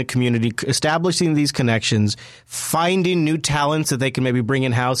like this in the community, establishing these connections, finding new talents that they can maybe bring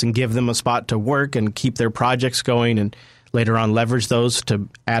in-house and give them a spot to work and keep their projects going and later on leverage those to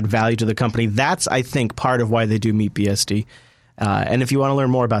add value to the company. That's, I think, part of why they do MeetBSD. And if you want to learn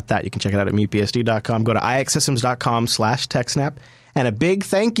more about that, you can check it out at meetbsd.com. Go to ixsystems.com/TechSnap. And a big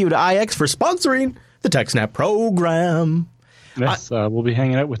thank you to IX for sponsoring the TechSnap program. Yes, we'll be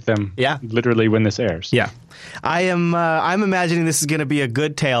hanging out with them. Yeah. Literally when this airs. Yeah, I'm imagining this is going to be a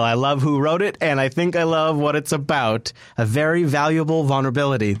good tale. I love who wrote it, and I think I love what it's about. A very valuable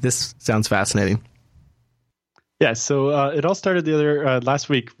vulnerability. This sounds fascinating. Yeah, so it all started last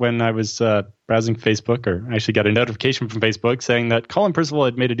week when I was browsing Facebook, or I actually got a notification from Facebook saying that Colin Percival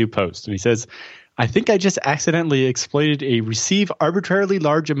had made a new post, and he says, "I think I just accidentally exploited a receive arbitrarily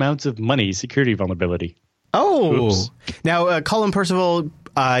large amounts of money security vulnerability." Oh, oops. Now Colin Percival,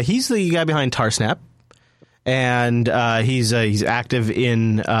 he's the guy behind Tarsnap, and he's active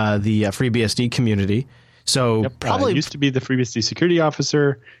in the FreeBSD community. So probably used to be the FreeBSD security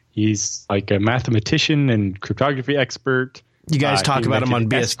officer. He's like a mathematician and cryptography expert. You guys talk about him on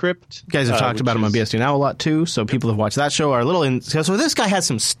Script. You guys have talked about him on BSD Now a lot too. So people who have watched that show are a little in. So this guy has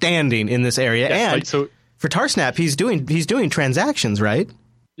some standing in this area, and for Tarsnap, he's doing transactions, right?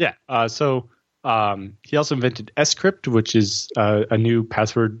 Yeah. He also invented Scrypt, which is a new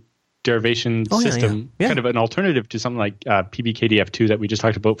password derivation system, kind of an alternative to something like PBKDF2 that we just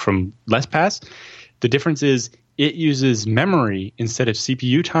talked about from LessPass. The difference is it uses memory instead of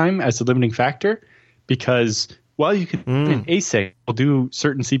CPU time as the limiting factor, because while you can an ASIC will do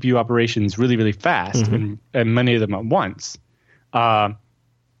certain CPU operations really, really fast and many of them at once,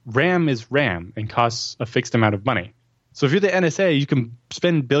 RAM is RAM and costs a fixed amount of money. So if you're the NSA, you can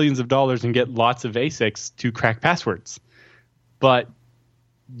spend billions of dollars and get lots of ASICs to crack passwords, but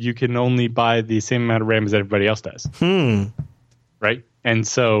you can only buy the same amount of RAM as everybody else does. Right? And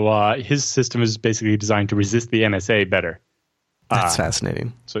so his system is basically designed to resist the NSA better. That's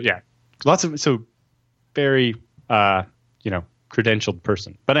fascinating. So yeah, very credentialed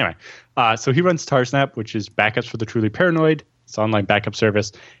person. But anyway, so he runs Tarsnap, which is backups for the truly paranoid. It's an online backup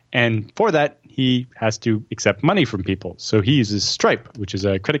service, and for that he has to accept money from people. So he uses Stripe, which is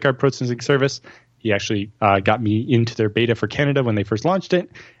a credit card processing service. He actually got me into their beta for Canada when they first launched it,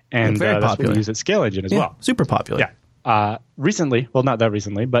 and that's what we use at Scale Engine as well. Super popular. Yeah. Recently, well, not that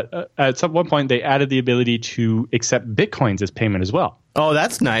recently, but at some one point they added the ability to accept Bitcoins as payment as well. Oh,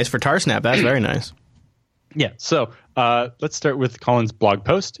 that's nice for Tarsnap. That's very nice. Yeah. So let's start with Colin's blog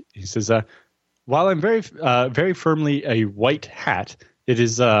post. He says, "While I'm very firmly a white hat, it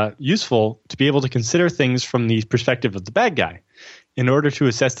is useful to be able to consider things from the perspective of the bad guy in order to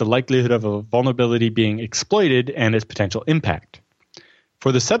assess the likelihood of a vulnerability being exploited and its potential impact.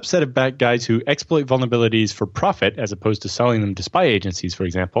 For the subset of bad guys who exploit vulnerabilities for profit as opposed to selling them to spy agencies, for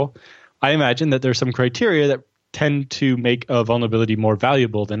example, I imagine that there are some criteria that tend to make a vulnerability more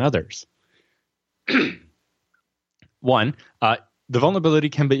valuable than others. One, the vulnerability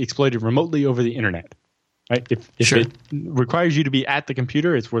can be exploited remotely over the internet. Right? If it requires you to be at the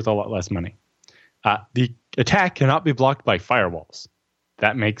computer, it's worth a lot less money. The attack cannot be blocked by firewalls.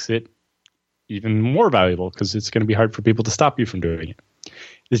 That makes it even more valuable because it's going to be hard for people to stop you from doing it.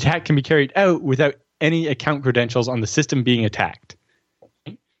 The attack can be carried out without any account credentials on the system being attacked.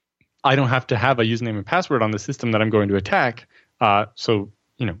 I don't have to have a username and password on the system that I'm going to attack, so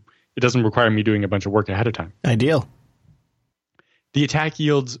it doesn't require me doing a bunch of work ahead of time. Ideal. The attack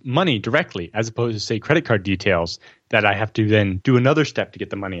yields money directly, as opposed to, say, credit card details that I have to then do another step to get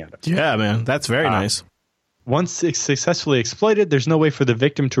the money out of. Yeah, man, that's very nice. Once it's successfully exploited, there's no way for the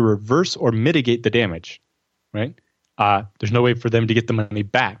victim to reverse or mitigate the damage, right? There's no way for them to get the money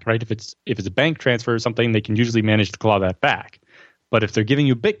back, right? If it's a bank transfer or something, they can usually manage to claw that back. But if they're giving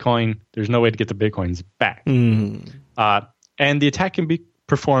you Bitcoin, there's no way to get the Bitcoins back. And the attack can be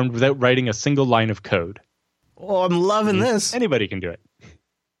performed without writing a single line of code. Oh, I'm loving this. Anybody can do it.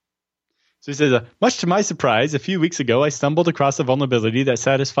 So he says, much to my surprise, a few weeks ago, I stumbled across a vulnerability that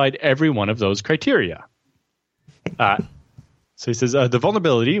satisfied every one of those criteria. So he says, the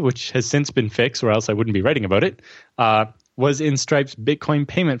vulnerability, which has since been fixed, or else I wouldn't be writing about it, was in Stripe's Bitcoin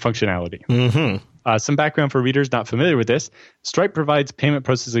payment functionality. Some background for readers not familiar with this. Stripe provides payment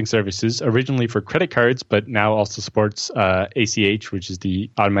processing services originally for credit cards, but now also supports ACH, which is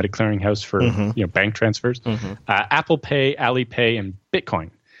the automatic clearinghouse for bank transfers, Apple Pay, Alipay, and Bitcoin.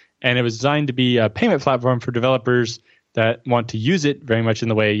 And it was designed to be a payment platform for developers that want to use it very much in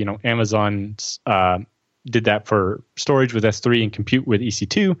the way Amazon did that for storage with S3 and compute with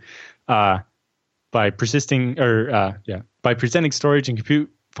EC2 by presenting storage and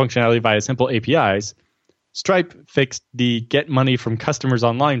compute functionality via simple APIs. Stripe fixed the get money from customers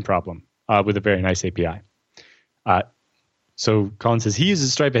online problem with a very nice API. So Colin says he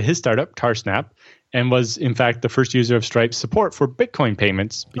uses Stripe at his startup, Tarsnap, and was, in fact, the first user of Stripe's support for Bitcoin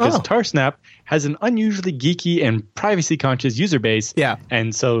payments because Tarsnap has an unusually geeky and privacy-conscious user base. Yeah.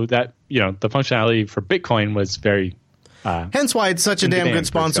 And so that, the functionality for Bitcoin was very... hence why it's such a damn good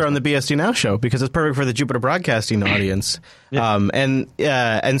sponsor on the BSD Now show, because it's perfect for the Jupiter Broadcasting audience. Yeah.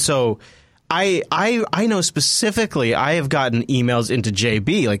 And so... I know specifically I have gotten emails into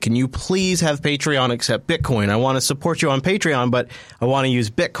JB like, can you please have Patreon accept Bitcoin? I want to support you on Patreon, but I want to use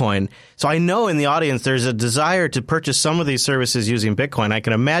Bitcoin. So I know in the audience there's a desire to purchase some of these services using Bitcoin. I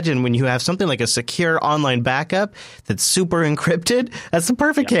can imagine when you have something like a secure online backup that's super encrypted, that's the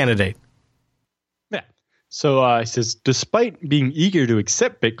perfect candidate. Yeah. So it says, despite being eager to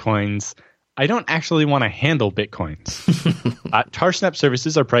accept Bitcoins, I don't actually want to handle Bitcoins. Tarsnap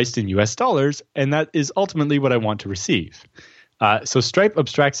services are priced in US dollars, and that is ultimately what I want to receive. So Stripe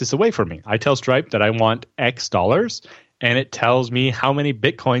abstracts this away from me. I tell Stripe that I want X dollars, and it tells me how many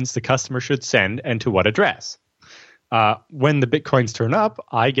Bitcoins the customer should send and to what address. When the Bitcoins turn up,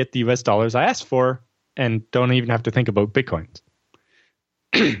 I get the US dollars I asked for and don't even have to think about Bitcoins.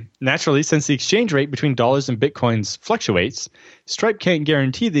 Naturally, since the exchange rate between dollars and Bitcoins fluctuates, Stripe can't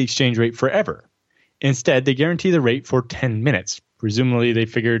guarantee the exchange rate forever. Instead, they guarantee the rate for 10 minutes. Presumably, they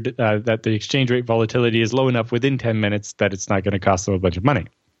figured that the exchange rate volatility is low enough within 10 minutes that it's not going to cost them a bunch of money.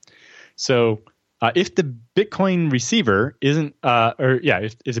 So if the Bitcoin receiver isn't,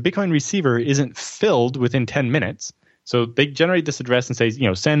 if the Bitcoin receiver isn't filled within 10 minutes, so they generate this address and say,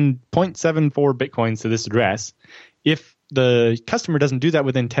 send 0.74 Bitcoins to this address. If the customer doesn't do that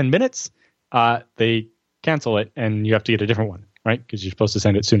within 10 minutes, they cancel it and you have to get a different one, right? Because you're supposed to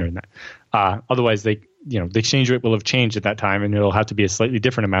send it sooner than that. Otherwise, the exchange rate will have changed at that time and it'll have to be a slightly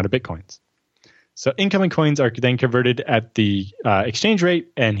different amount of Bitcoins. So incoming coins are then converted at the exchange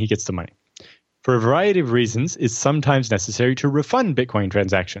rate and he gets the money. For a variety of reasons, it's sometimes necessary to refund Bitcoin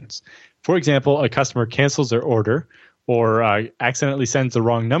transactions. For example, a customer cancels their order or accidentally sends the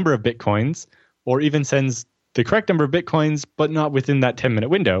wrong number of Bitcoins or even sends the correct number of Bitcoins, but not within that 10-minute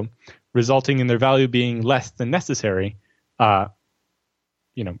window, resulting in their value being less than necessary,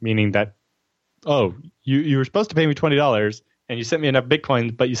 meaning that, you were supposed to pay me $20 and you sent me enough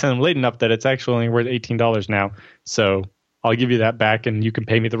Bitcoins, but you sent them late enough that it's actually only worth $18 now. So I'll give you that back and you can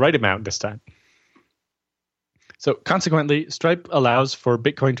pay me the right amount this time. So consequently, Stripe allows for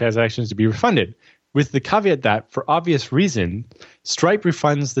Bitcoin transactions to be refunded, with the caveat that, for obvious reason, Stripe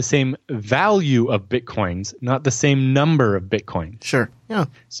refunds the same value of Bitcoins, not the same number of Bitcoins. Sure. Yeah.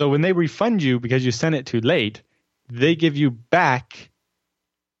 So when they refund you because you sent it too late, they give you back,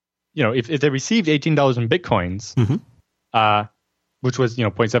 if they received $18 in Bitcoins, which was,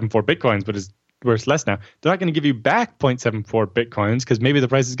 0.74 Bitcoins, but is worth less now, they're not going to give you back 0.74 Bitcoins because maybe the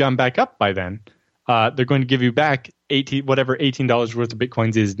price has gone back up by then. They're going to give you back whatever $18 worth of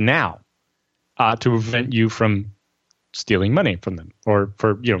Bitcoins is now. To prevent you from stealing money from them or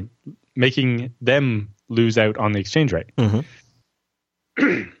for, making them lose out on the exchange rate.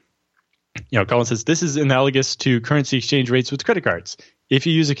 Colin says, this is analogous to currency exchange rates with credit cards. If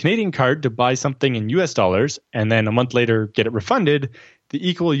you use a Canadian card to buy something in US dollars and then a month later get it refunded, the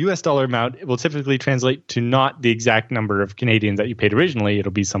equal US dollar amount will typically translate to not the exact number of Canadians that you paid originally.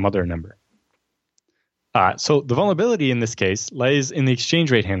 It'll be some other number. So the vulnerability in this case lies in the exchange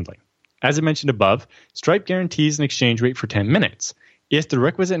rate handling. As I mentioned above, Stripe guarantees an exchange rate for 10 minutes. If the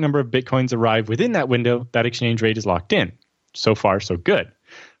requisite number of Bitcoins arrive within that window, that exchange rate is locked in. So far, so good.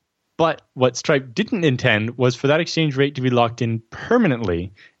 But what Stripe didn't intend was for that exchange rate to be locked in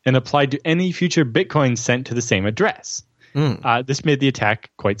permanently and applied to any future Bitcoins sent to the same address. This made the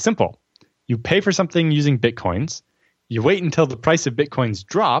attack quite simple. You pay for something using Bitcoins, you wait until the price of Bitcoins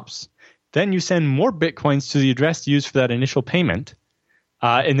drops, then you send more Bitcoins to the address used for that initial payment,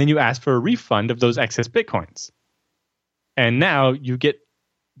 and then you ask for a refund of those excess Bitcoins. And now you get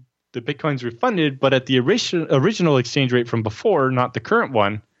the Bitcoins refunded, but at the original exchange rate from before, not the current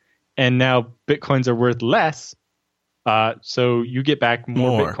one. And now Bitcoins are worth less, so you get back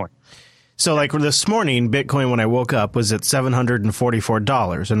more Bitcoin. So like this morning, Bitcoin, when I woke up, was at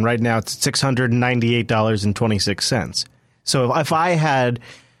 $744, and right now it's $698.26. So if I had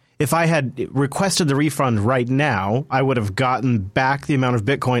requested the refund right now, I would have gotten back the amount of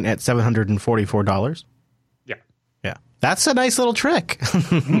Bitcoin at $744. Yeah. That's a nice little trick.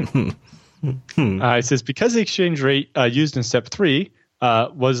 It says, because the exchange rate used in step 3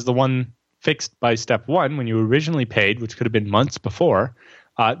 was the one fixed by step 1 when you originally paid, which could have been months before,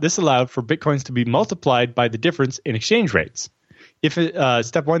 this allowed for Bitcoins to be multiplied by the difference in exchange rates. If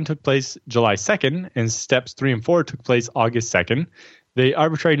step 1 took place July 2nd and steps 3 and 4 took place August 2nd, the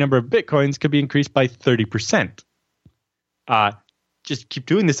arbitrary number of Bitcoins could be increased by 30%. Just keep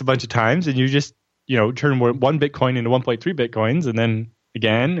doing this a bunch of times and you just turn one Bitcoin into 1.3 Bitcoins, and then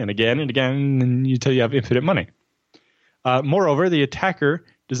again and again and again, until you have infinite money. Moreover, the attacker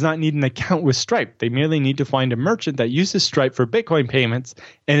does not need an account with Stripe. They merely need to find a merchant that uses Stripe for Bitcoin payments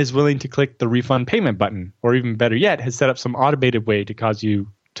and is willing to click the refund payment button, or even better yet, has set up some automated way to cause you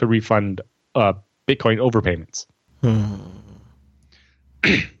to refund Bitcoin overpayments.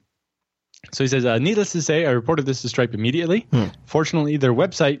 So he says, needless to say, I reported this to Stripe immediately. Fortunately, their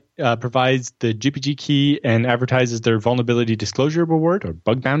website provides the GPG key and advertises their vulnerability disclosure reward or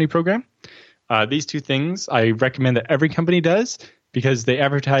bug bounty program. These two things I recommend that every company does because they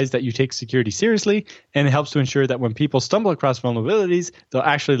advertise that you take security seriously, and it helps to ensure that when people stumble across vulnerabilities, they'll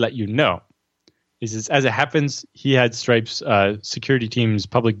actually let you know. He says, as it happens, he had Stripe's security team's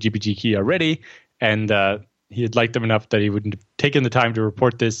public GPG key already, and he had liked them enough that he wouldn't have taken the time to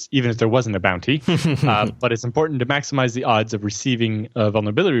report this, even if there wasn't a bounty. But it's important to maximize the odds of receiving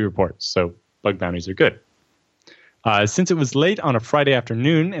vulnerability reports, so bug bounties are good. Since it was late on a Friday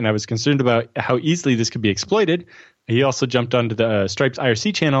afternoon, and I was concerned about how easily this could be exploited, he also jumped onto the Stripe's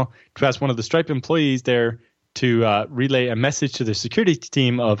IRC channel to ask one of the Stripe employees there to relay a message to the security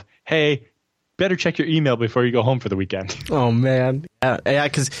team of, hey, better check your email before you go home for the weekend. Oh, man. Yeah,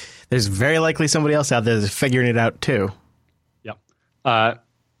 because there's very likely somebody else out there that's figuring it out, too. Yep.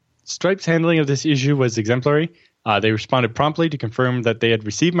 Stripe's handling of this issue was exemplary. They responded promptly to confirm that they had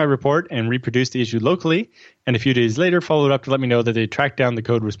received my report and reproduced the issue locally, and a few days later followed up to let me know that they tracked down the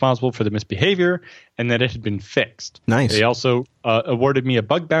code responsible for the misbehavior and that it had been fixed. Nice. They also awarded me a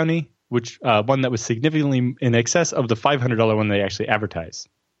bug bounty, which one that was significantly in excess of the $500 one they actually advertised.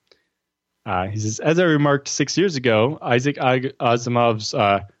 He says, as I remarked 6 years ago, Isaac Asimov's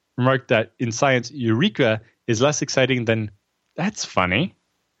remarked that in science, Eureka is less exciting than that's funny.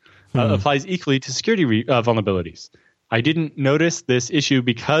 Applies equally to security vulnerabilities. I didn't notice this issue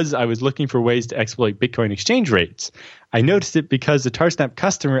because I was looking for ways to exploit Bitcoin exchange rates. I noticed it because the Tarsnap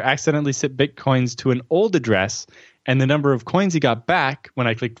customer accidentally sent Bitcoins to an old address, and the number of coins he got back when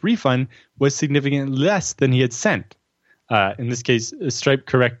I clicked refund was significantly less than he had sent. In this case, Stripe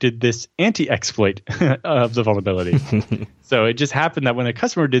corrected this anti-exploit of the vulnerability. So it just happened that when a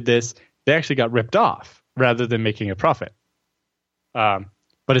customer did this, they actually got ripped off rather than making a profit.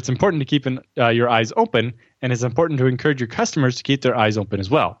 But it's important to keep your eyes open, and it's important to encourage your customers to keep their eyes open as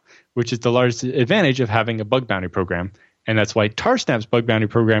well, which is the largest advantage of having a bug bounty program. And that's why Tarsnap's bug bounty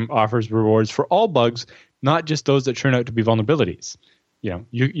program offers rewards for all bugs, not just those that turn out to be vulnerabilities.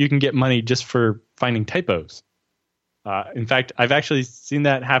 You can get money just for finding typos. In fact, I've actually seen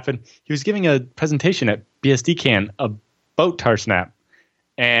that happen. He was giving a presentation at BSDCan about Tarsnap,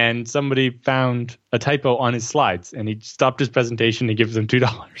 and somebody found a typo on his slides, and he stopped his presentation and gives them $2.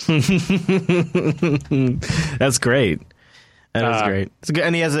 That's great. That is great. It's good.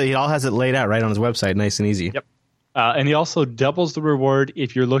 And he all has it laid out right on his website, nice and easy. Yep. And he also doubles the reward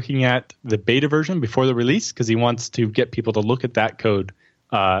if you're looking at the beta version before the release, because he wants to get people to look at that code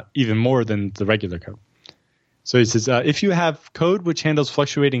even more than the regular code. So he says, if you have code which handles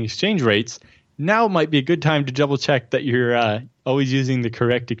fluctuating exchange rates, now might be a good time to double check that you're always using the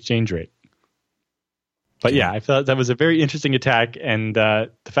correct exchange rate. But yeah, I thought that was a very interesting attack, and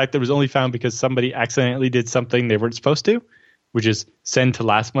the fact that it was only found because somebody accidentally did something they weren't supposed to, which is send to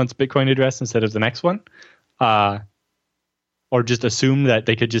last month's Bitcoin address instead of the next one, or just assume that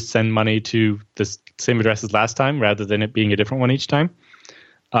they could just send money to the same address as last time rather than it being a different one each time,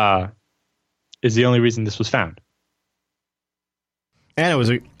 is the only reason this was found. And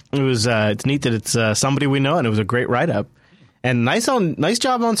it's neat that it's somebody we know, and it was a great write-up. And nice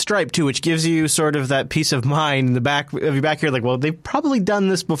job on Stripe, too, which gives you sort of that peace of mind in the back of your back here, like, well, they've probably done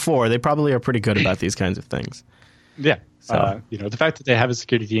this before. They probably are pretty good about these kinds of things. Yeah. So, the fact that they have a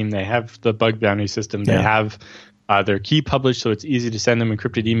security team, they have the bug bounty system, they have their key published, so it's easy to send them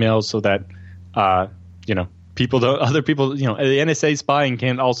encrypted emails so that, other people, the NSA spying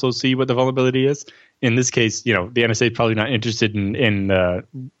can also see what the vulnerability is. In this case, the NSA is probably not interested in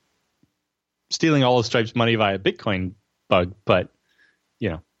stealing all of Stripe's money via Bitcoin bug, but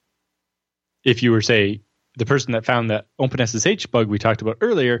if you were, say, the person that found that OpenSSH bug we talked about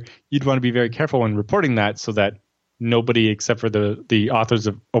earlier, you'd want to be very careful when reporting that so that nobody except for the authors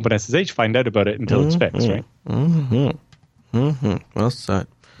of OpenSSH find out about it until it's fixed, right? Well said.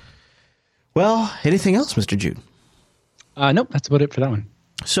 Well, anything else, Mr. Jude? Nope, that's about it for that one.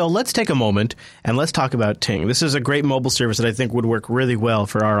 So let's take a moment and let's talk about Ting. This is a great mobile service that I think would work really well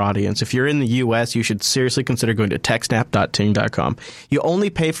for our audience. If you're in the U.S., you should seriously consider going to techsnap.ting.com. You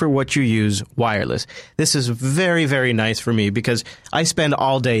only pay for what you use wireless. This is very, very nice for me because I spend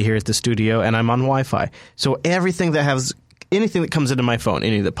all day here at the studio and I'm on Wi-Fi. So everything that has anything that comes into my phone,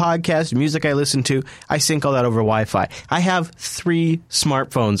 any of the podcasts, music I listen to, I sync all that over Wi-Fi. I have 3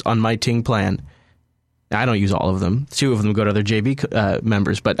 smartphones on my Ting plan. I don't use all of them. 2 of them go to other JB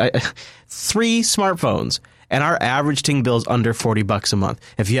members, but 3 smartphones, and our average Ting bill is under $40 a month.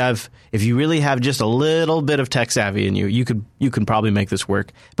 If you really have just a little bit of tech savvy in you, you can probably make this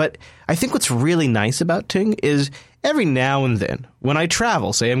work. But I think what's really nice about Ting is every now and then, when I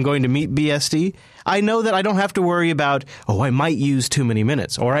travel, say I'm going to meet BSD, I know that I don't have to worry about, I might use too many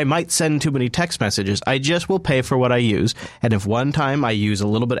minutes, or I might send too many text messages. I just will pay for what I use. And if one time I use a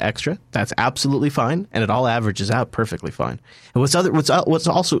little bit extra, that's absolutely fine, and it all averages out perfectly fine. And what's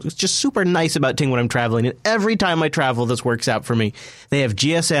also just super nice about Ting when I'm traveling, and every time I travel, this works out for me. They have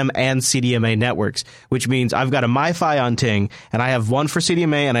GSM and CDMA networks, which means I've got a MiFi on Ting, and I have one for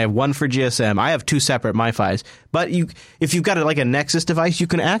CDMA and I have one for GSM. I have 2 separate MiFis. But if you've got a Nexus device, you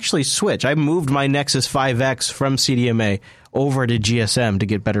can actually switch. I moved my Nexus 5X from CDMA over to GSM to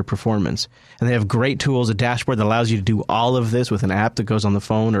get better performance. And they have great tools, a dashboard that allows you to do all of this with an app that goes on the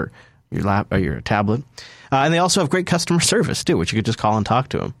phone or your lap or your tablet. And they also have great customer service, too, which you could just call and talk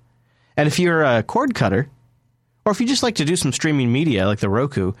to them. And if you're a cord cutter, or if you just like to do some streaming media like the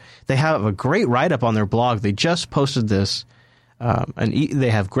Roku, they have a great write-up on their blog. They just posted this. And they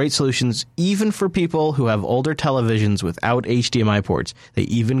have great solutions even for people who have older televisions without HDMI ports.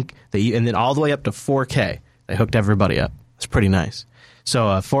 And then all the way up to 4K. They hooked everybody up. It's pretty nice. So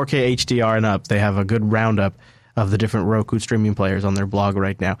 4K HDR and up, they have a good roundup of the different Roku streaming players on their blog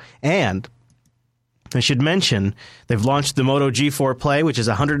right now. And I should mention they've launched the Moto G4 Play, which is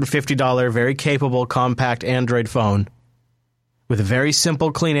a $150, very capable, compact Android phone with a very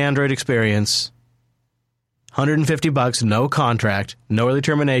simple, clean Android experience. $150, no contract, no early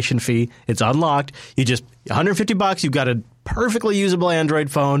termination fee. It's unlocked. $150, you've got a perfectly usable Android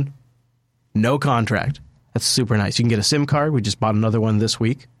phone, no contract. That's super nice. You can get a SIM card. We just bought another one this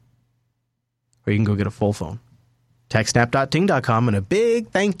week. Or you can go get a full phone. TechSnap.ting.com, and a big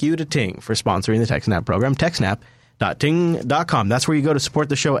thank you to Ting for sponsoring the TechSnap program. TechSnap.ting.com. That's where you go to support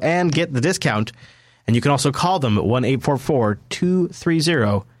the show and get the discount. And you can also call them at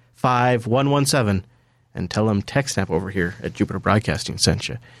 1-844-230-5117. And tell them TechSnap over here at Jupiter Broadcasting sent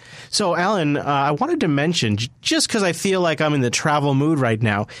you. So, Alan, I wanted to mention, just because I feel like I'm in the travel mood right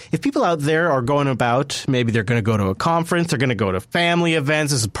now, if people out there are going about, maybe they're going to go to a conference, they're going to go to family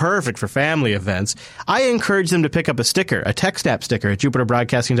events. This is perfect for family events. I encourage them to pick up a sticker, a TechSnap sticker at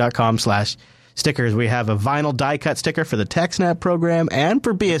jupiterbroadcasting.com/stickers. We have a vinyl die-cut sticker for the TechSnap program and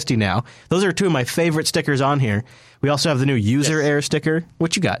for BSD Now. Those are 2 of my favorite stickers on here. We also have the new User Air sticker.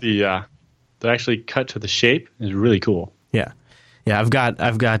 What you got? They're actually cut to the shape. It's really cool. Yeah. I'm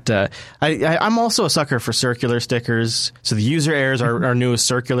also a sucker for circular stickers. So the User Airs are our newest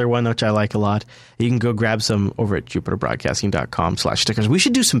circular one, which I like a lot. You can go grab some over at jupiterbroadcasting.com/stickers. We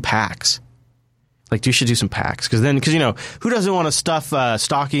should do some packs. You should do some packs because who doesn't want to stuff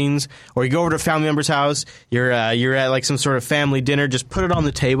stockings? Or you go over to a family member's house, you're at some sort of family dinner, just put it on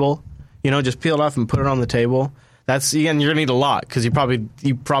the table. Just peel it off and put it on the table. You're gonna need a lot because you probably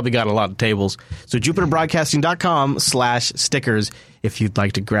got a lot of tables. So jupiterbroadcasting.com/stickers if you'd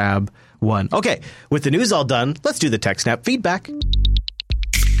like to grab one. Okay, with the news all done, let's do the TechSnap feedback.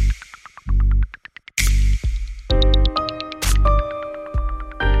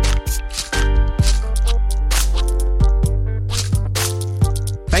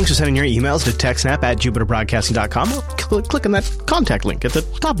 Thanks for sending your emails to TechSnap at jupiterbroadcasting.com. Click on that contact link at the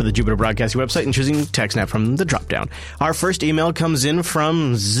top of the Jupiter Broadcasting website and choosing TechSnap from the drop-down. Our first email comes in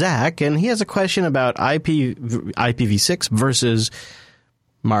from Zach, and he has a question about IPv6 versus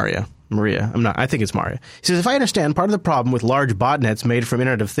Maria. I think it's Maria. He says, if I understand, part of the problem with large botnets made from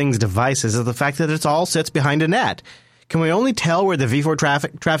Internet of Things devices is the fact that it all sits behind a NAT. Can we only tell where the V4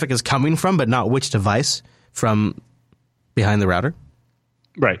 traffic is coming from, but not which device from behind the router?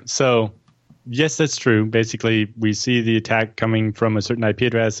 Right. So, yes, that's true. Basically, we see the attack coming from a certain IP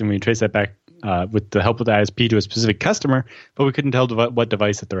address, and we trace that back with the help of the ISP to a specific customer, but we couldn't tell what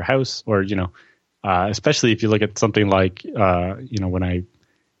device at their house, or, especially if you look at something like, when I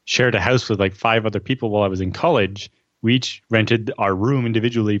shared a house with 5 other people while I was in college, we each rented our room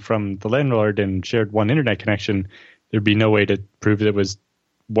individually from the landlord and shared one internet connection. There'd be no way to prove that it was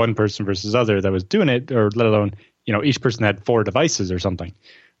one person versus other that was doing it, or let alone, each person had 4 devices or something.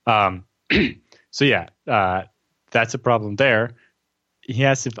 So yeah, that's a problem there. He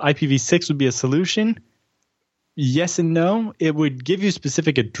asked if IPv6 would be a solution. Yes and no. It would give you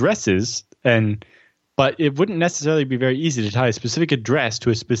specific addresses, but it wouldn't necessarily be very easy to tie a specific address to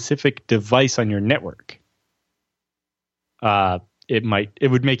a specific device on your network. It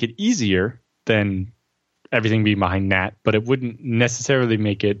would make it easier than everything being behind NAT, but it wouldn't necessarily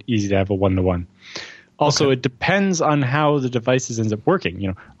make it easy to have a one-to-one. Also, It depends on how the devices ends up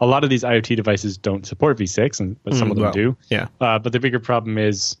working. A lot of these IoT devices don't support V6, but some of them do. Yeah. But the bigger problem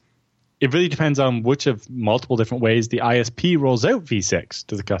is it really depends on which of multiple different ways the ISP rolls out V6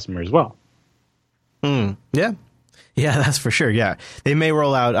 to the customer as well. Yeah. Yeah, that's for sure. Yeah. They may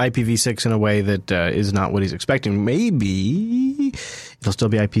roll out IPv6 in a way that is not what he's expecting. Maybe it'll still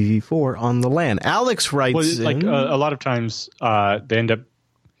be IPv4 on the LAN. Alex writes a lot of times they end up,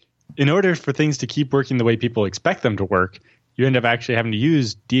 in order for things to keep working the way people expect them to work, you end up actually having to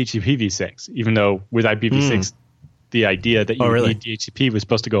use DHCP v6, even though with IPv6, the idea that you need DHCP was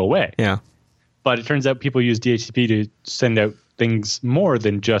supposed to go away. Yeah. But it turns out people use DHCP to send out things more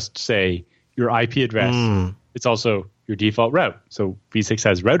than just, say, your IP address. It's also your default route. So V6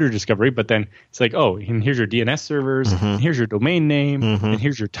 has router discovery, but then it's like, oh, and here's your DNS servers, and here's your domain name, and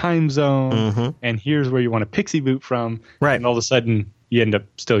here's your time zone, and here's where you want to Pixie boot from. Right. And all of a sudden, you end up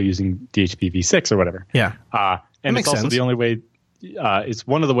still using DHCP v6 or whatever. Yeah. And it's also the only way, it's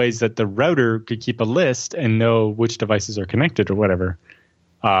one of the ways that the router could keep a list and know which devices are connected or whatever.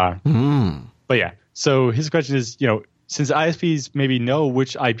 But yeah, so his question is, since ISPs maybe know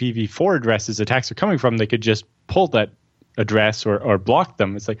which IPv4 addresses attacks are coming from, they could just pull that address or block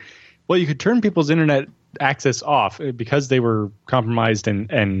them. It's like, well, you could turn people's internet access off because they were compromised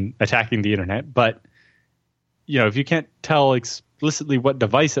and attacking the internet. But, if you can't tell explicitly what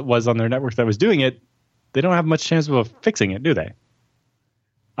device it was on their network that was doing it, they don't have much chance of fixing it, do they?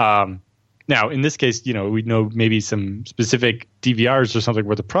 Now, in this case, we know maybe some specific DVRs or something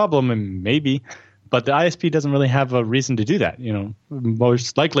were the problem, and maybe, but the ISP doesn't really have a reason to do that.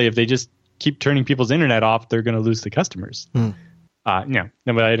 Most likely, if they just keep turning people's internet off, they're going to lose the customers. But in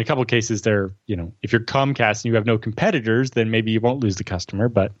a couple of cases, they're, if you're Comcast and you have no competitors, then maybe you won't lose the customer.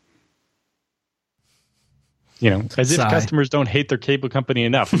 But, as if customers don't hate their cable company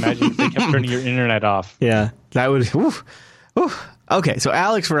enough. Imagine if they kept turning your internet off. Yeah, that would. Okay, so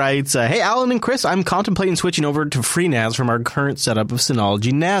Alex writes, hey, Alan and Chris, I'm contemplating switching over to FreeNAS from our current setup of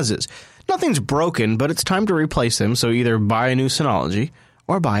Synology NASs. Nothing's broken, but it's time to replace them, so either buy a new Synology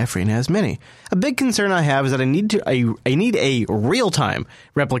or buy a FreeNAS Mini. A big concern I have is that I need a real-time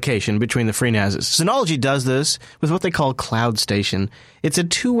replication between the FreeNASs. Synology does this with what they call Cloud Station. It's a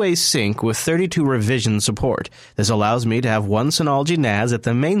two-way sync with 32 revision support. This allows me to have one Synology NAS at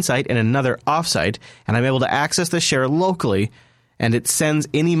the main site and another off-site, and I'm able to access the share locally, and it sends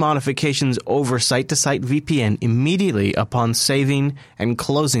any modifications over site-to-site VPN immediately upon saving and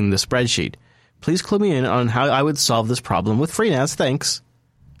closing the spreadsheet. Please clue me in on how I would solve this problem with FreeNAS. Thanks,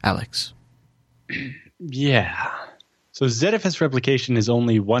 Alex. Yeah. So ZFS replication is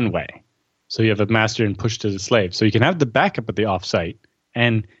only one way. So you have a master and push to the slave. So you can have the backup at the offsite,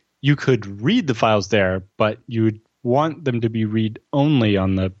 and you could read the files there, but you would want them to be read-only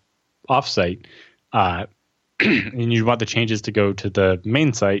on the offsite. And you'd want the changes to go to the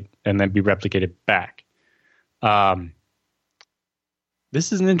main site and then be replicated back.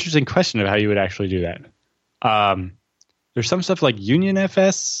 This is an interesting question of how you would actually do that. There's some stuff like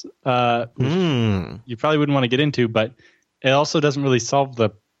UnionFS, which you probably wouldn't want to get into, but it also doesn't really solve the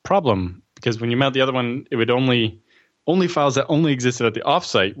problem, because when you mount the other one, it would only files that only existed at the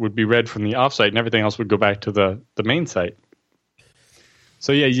offsite would be read from the offsite, and everything else would go back to the main site.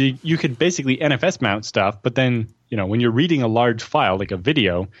 So yeah, you could basically NFS mount stuff, but then, when you're reading a large file, like a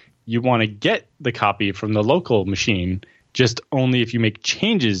video, you want to get the copy from the local machine. Just only if you make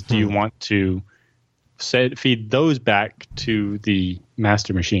changes do you want to feed those back to the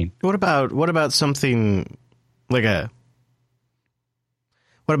master machine. What about something like a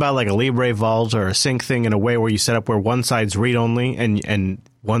Libre Vault or a sync thing in a way where you set up where one side's read only and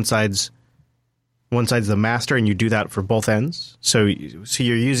one side's the master, and you do that for both ends. So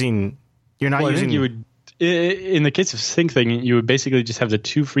you're using. I think you would, in the case of sync thing, you would basically just have the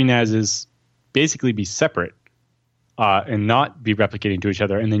two FreeNASs basically be separate and not be replicating to each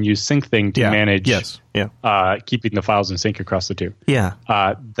other, and then use sync thing to manage. Keeping the files in sync across the two. Yeah,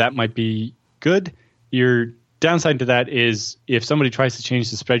 that might be good. Your downside to that is if somebody tries to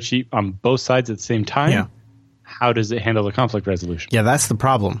change the spreadsheet on both sides at the same time. How does it handle the conflict resolution? Yeah, that's the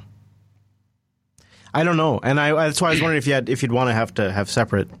problem. I don't know, and that's why I was wondering if you'd want to have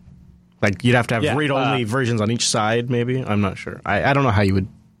separate, like you'd have to have read-only versions on each side. Maybe I'm not sure. I don't know how you would.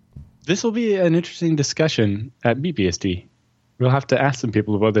 This will be an interesting discussion at BPSD. We'll have to ask some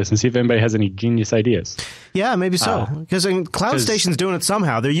people about this and see if anybody has any genius ideas. Yeah, maybe so. Because Cloud Station's doing it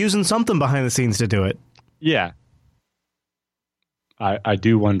somehow. They're using something behind the scenes to do it. Yeah, I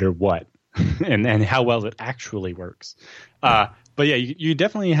do wonder what and how well it actually works. But But yeah, you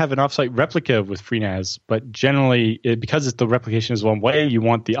definitely have an offsite replica with FreeNAS, but generally, because the replication is one way, you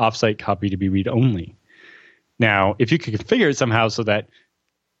want the offsite copy to be read-only. Now, if you could configure it somehow so that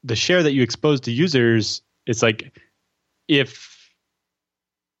the share that you expose to users, it's like if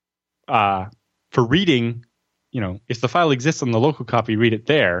for reading, if the file exists on the local copy, read it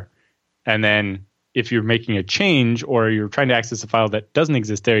there. And then if you're making a change or you're trying to access a file that doesn't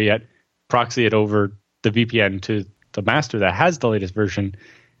exist there yet, proxy it over the VPN to the master that has the latest version.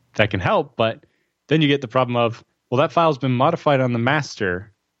 That can help. But then you get the problem of, well, that file's been modified on the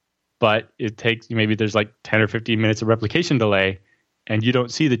master, but it takes maybe there's like 10 or 15 minutes of replication delay, and you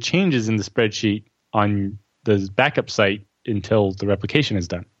don't see the changes in the spreadsheet on the backup site until the replication is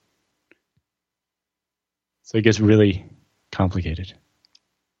done. So it gets really complicated.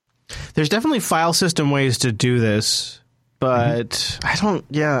 There's definitely file system ways to do this, but built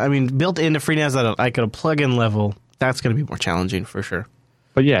into FreeNAS at a plugin level, that's going to be more challenging for sure.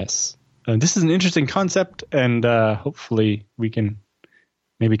 But yes, this is an interesting concept, and hopefully we can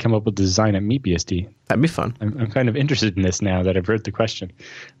maybe come up with a design at MeetBSD. That'd be fun. I'm kind of interested in this now that I've heard the question.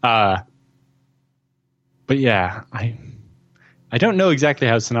 But yeah, I don't know exactly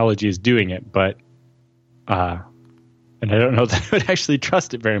how Synology is doing it, but and I don't know that I would actually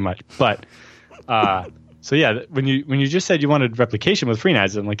trust it very much. But so yeah, when you just said you wanted replication with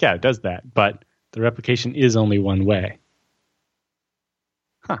FreeNAS, I'm like, yeah, it does that, but the replication is only one way.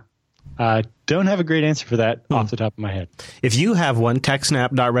 Don't have a great answer for that off the top of my head. If you have one,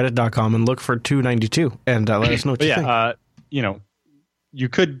 techsnap.reddit.com and look for 292 and let us know what you think. You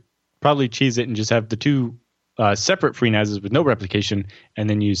could probably cheese it and just have the two separate FreeNASes with no replication, and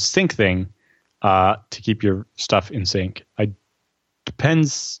then use SyncThing to keep your stuff in sync.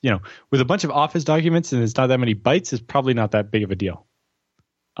 Depends, with a bunch of Office documents and it's not that many bytes, it's probably not that big of a deal.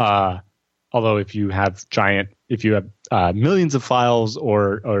 Although if you have millions of files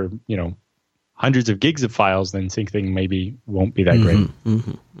or hundreds of gigs of files, then SyncThing maybe won't be that great.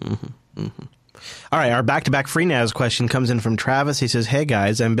 All right, our back-to-back FreeNAS question comes in from Travis. He says, hey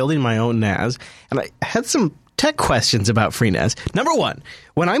guys, I'm building my own NAS, and I had some tech questions about FreeNAS. Number one,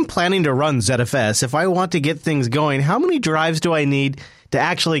 when I'm planning to run ZFS, if I want to get things going, how many drives do I need to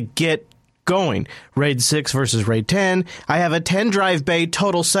actually get going? RAID 6 versus RAID 10. I have a 10-drive bay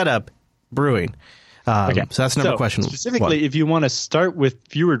total setup brewing. Okay. So that's number question. Specifically, if you want to start with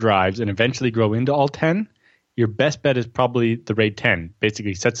fewer drives and eventually grow into all 10, your best bet is probably the RAID 10,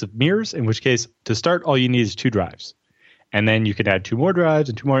 basically sets of mirrors, in which case, to start, all you need is 2 drives. And then you can add 2 more drives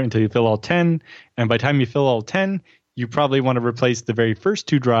and 2 more until you fill all 10. And by the time you fill all 10, you probably want to replace the very first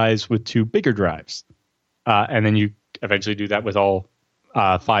 2 drives with 2 bigger drives. And then you eventually do that with all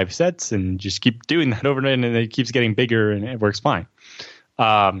 5 sets and just keep doing that over and over, and it keeps getting bigger and it works fine.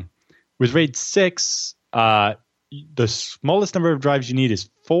 With RAID 6, the smallest number of drives you need is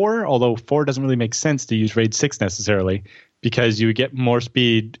 4, although 4 doesn't really make sense to use RAID 6 necessarily, because you would get more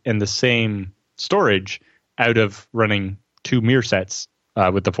speed and the same storage out of running 2 mirror sets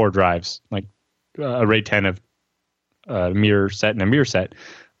with the 4 drives, like a RAID 10 of a mirror set and a mirror set.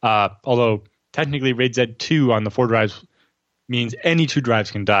 Although technically RAID Z2 on the 4 drives means any 2 drives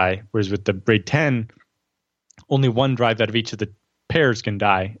can die, whereas with the RAID 10, only 1 drive out of each of the pairs can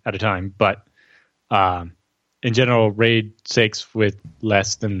die at a time. But in general, RAID 6 with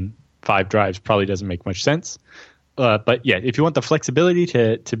less than 5 drives probably doesn't make much sense. But yeah, if you want the flexibility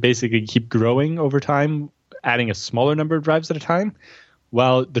to basically keep growing over time, adding a smaller number of drives at a time,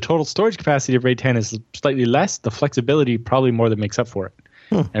 while the total storage capacity of RAID 10 is slightly less, the flexibility probably more than makes up for it.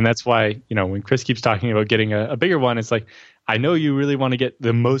 And that's why, when Chris keeps talking about getting a bigger one, it's like, I know you really want to get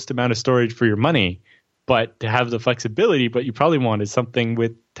the most amount of storage for your money, but to have the flexibility, what you probably want is something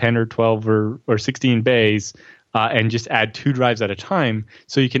with 10 or 12 or 16 bays and just add 2 drives at a time,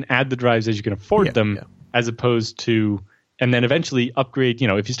 so you can add the drives as you can afford them, as opposed to, and then eventually upgrade,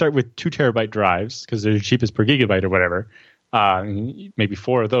 if you start with 2 terabyte drives, because they're the cheapest per gigabyte or whatever, maybe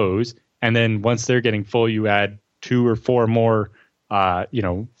 4 of those, and then once they're getting full, you add 2 or 4 more 5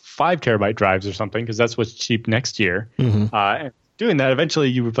 terabyte drives or something, because that's what's cheap next year. And doing that, eventually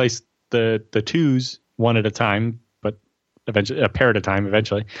you replace the 2s one at a time, but eventually a pair at a time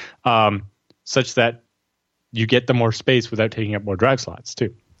eventually, such that you get the more space without taking up more drive slots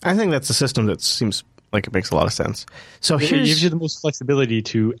too. I think that's a system that seems like it makes a lot of sense. So it gives you the most flexibility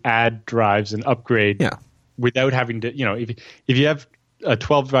to add drives and upgrade without having to, if you have a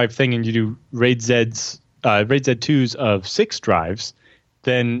 12 drive thing and you do RAID Z2s of 6 drives,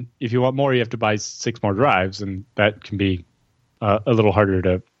 then if you want more, you have to buy 6 more drives, and that can be a little harder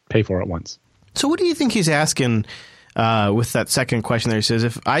to pay for at once. So what do you think he's asking with that second question there. He says,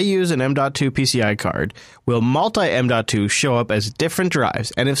 if I use an M.2 PCI card, will multi-M.2 show up as different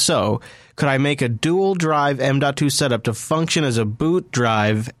drives? And if so, could I make a dual drive M.2 setup to function as a boot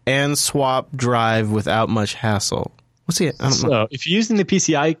drive and swap drive without much hassle? What's it? I don't know. So if you're using the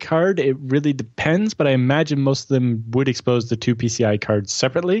PCI card, it really depends, but I imagine most of them would expose the two PCI cards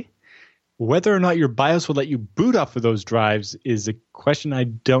separately. Whether or not your BIOS will let you boot off of those drives is a question I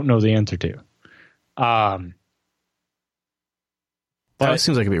don't know the answer to. But it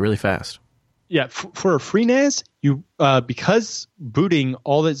seems like it'd be really fast. Yeah, for a FreeNAS, you because booting,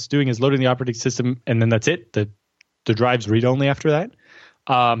 all that's doing is loading the operating system, and then that's it. The drive's read only after that.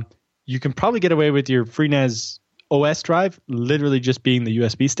 You can probably get away with your FreeNAS OS drive literally just being the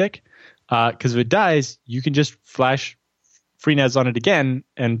USB stick, because if it dies, you can just flash FreeNAS on it again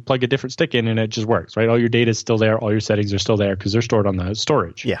and plug a different stick in, and it just works. Right, all your data is still there, all your settings are still there because they're stored on the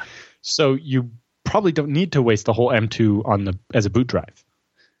storage. Yeah. So you probably don't need to waste the whole M2 as a boot drive.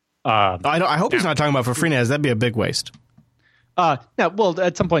 I hope he's not talking about for FreeNAS. That'd be a big waste. Well,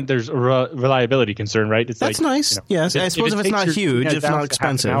 at some point there's a reliability concern, right? That's nice. Yes, I suppose if it's not huge, if not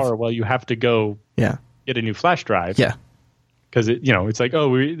expensive. Well, you have to go get a new flash drive. Yeah. Because it's like,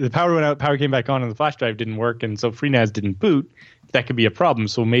 the power went out, power came back on, and the flash drive didn't work, and so FreeNAS didn't boot. That could be a problem.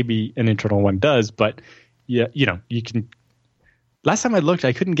 So maybe an internal one does, but yeah, you can. Last time I looked,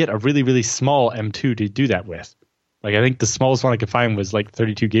 I couldn't get a really, really small M2 to do that with. Like, I think the smallest one I could find was like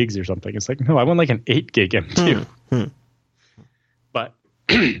 32 gigs or something. It's like, no, I want like an 8 gig M2. But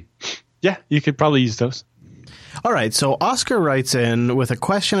yeah, you could probably use those. All right, so Oscar writes in with a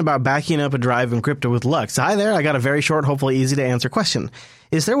question about backing up a drive encrypted with LUKS. Hi there, I got a very short, hopefully easy to answer question.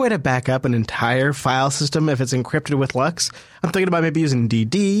 Is there a way to back up an entire file system if it's encrypted with LUKS? I'm thinking about maybe using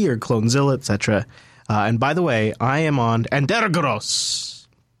DD or Clonezilla, etc. And by the way, I am on Antergos.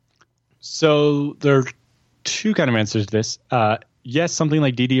 So there are two kind of answers to this. Yes, something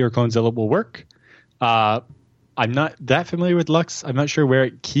like DD or Clonezilla will work. I'm not that familiar with LUKS. I'm not sure where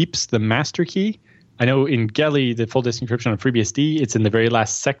it keeps the master key. I know in Geli, the full disk encryption on FreeBSD, it's in the very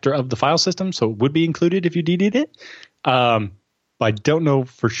last sector of the file system, so it would be included if you DD'd it. I don't know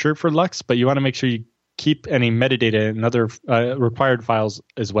for sure for LUKS, but you want to make sure you keep any metadata and other required files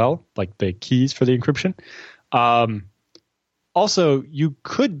as well, like the keys for the encryption. Also, you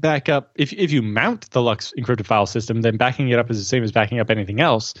could back up, if you mount the LUKS encrypted file system, then backing it up is the same as backing up anything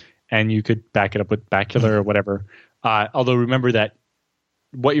else, and you could back it up with Bacular or whatever. Although remember that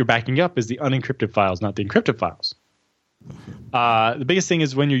what you're backing up is the unencrypted files, not the encrypted files. The biggest thing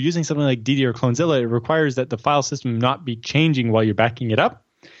is when you're using something like DD or Clonezilla, it requires that the file system not be changing while you're backing it up.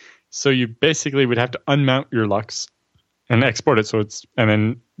 So you basically would have to unmount your LUKS and export it and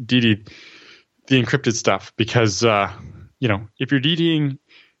then DD the encrypted stuff, because if you're DDing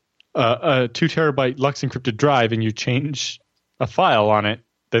a 2 terabyte LUKS encrypted drive and you change a file on it,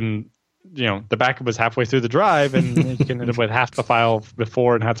 then the backup was halfway through the drive, and you can end up with half the file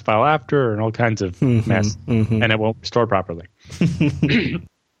before and half the file after, and all kinds of mess, and it won't restore properly.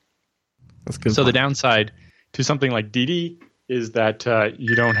 That's good. So the downside to something like DD is that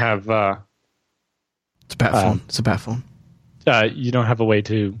you don't have. It's a bat phone. It's a bat phone. You don't have a way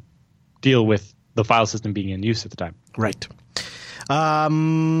to deal with the file system being in use at the time. Right.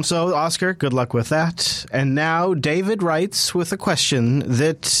 So Oscar, good luck with that. And now David writes with a question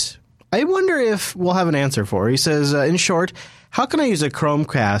that I wonder if we'll have an answer for. He says, in short, how can I use a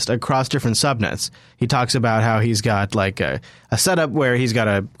Chromecast across different subnets? He talks about how he's got like a setup where he's got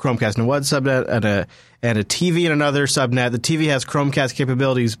a Chromecast in one subnet and a TV in another subnet. The TV has Chromecast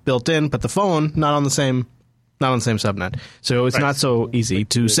capabilities built in, but the phone not on the same subnet. So it's not so easy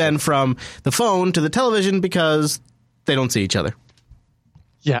to send from the phone to the television because they don't see each other.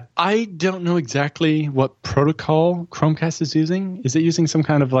 Yeah, I don't know exactly what protocol Chromecast is using. Is it using some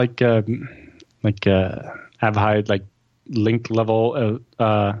kind of like Avhide, like link level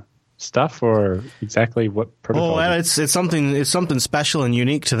stuff, or exactly what protocol? Oh, it's something special and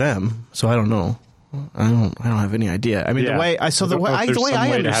unique to them. So I don't know. I don't have any idea. I mean, here's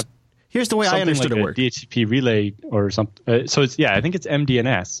the way I understood it worked. DHCP relay or something. So I think it's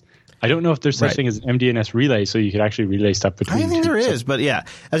MDNS. I don't know if there's such thing as an MDNS relay, so you could actually relay stuff between. I think there is, but yeah.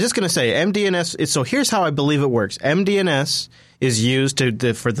 I was just going to say MDNS. So here's how I believe it works. MDNS is used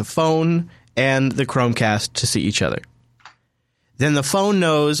for the phone and the Chromecast to see each other. Then the phone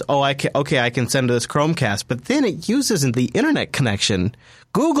knows, I can send to this Chromecast, but then it uses the internet connection.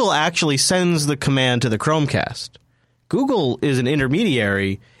 Google actually sends the command to the Chromecast. Google is an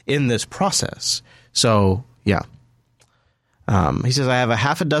intermediary in this process. So, yeah. He says, I have a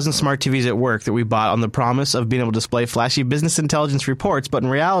half a dozen smart TVs at work that we bought on the promise of being able to display flashy business intelligence reports, but in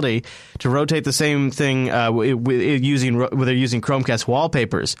reality, to rotate the same thing they're using Chromecast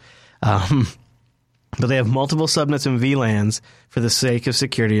wallpapers. But they have multiple subnets and VLANs for the sake of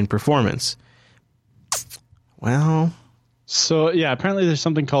security and performance. Well... So, yeah, apparently there's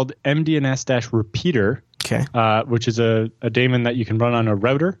something called MDNS-repeater, which is a daemon that you can run on a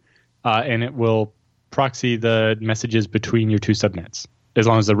router, and it will proxy the messages between your two subnets, as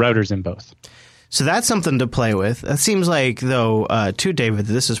long as the router's in both. So that's something to play with. It seems like, though, to David,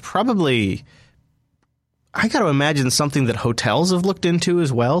 this is probably, I got to imagine, something that hotels have looked into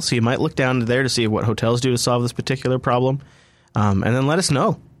as well. So you might look down there to see what hotels do to solve this particular problem, and then let us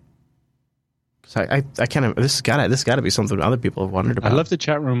know. I kind of this got to be something other people have wondered about. I love the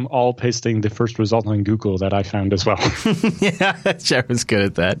chat room all pasting the first result on Google that I found as well. Yeah, chat room's good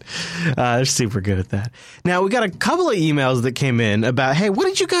at that. They're super good at that. Now, we got a couple of emails that came in about, hey, what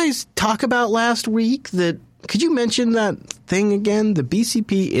did you guys talk about last week? Could you mention that thing again? The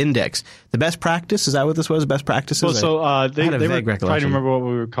BCP index, the best practice. Is that what this was? Best practices. Well, so they were trying to remember what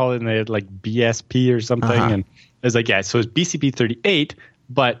we were calling. They had like BSP or something, and it was like, yeah, so it's BCP 38,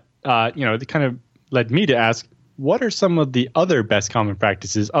 but. They kind of led me to ask, what are some of the other best common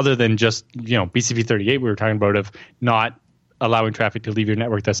practices other than just, BCP 38 we were talking about of not allowing traffic to leave your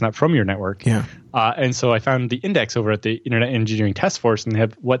network that's not from your network. Yeah. And so I found the index over at the Internet Engineering Task Force, and they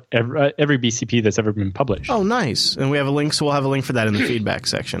have every BCP that's ever been published. Oh, nice. And we have a link, so we'll have a link for that in the feedback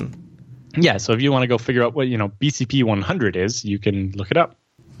section. Yeah, so if you want to go figure out what, BCP 100 is, you can look it up.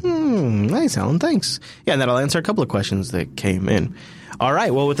 Nice, Alan. Thanks. Yeah, and that'll answer a couple of questions that came in. All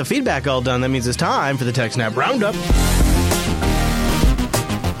right, well, with the feedback all done, that means it's time for the TechSnap Roundup.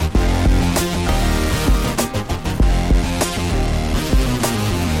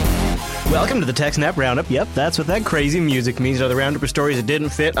 Welcome to the TechSnap Roundup. Yep, that's what that crazy music means. The Roundup of stories that didn't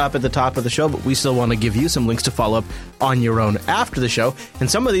fit up at the top of the show, but we still want to give you some links to follow up on your own after the show.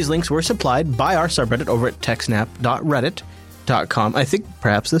 And some of these links were supplied by our subreddit over at techsnap.reddit.com. I think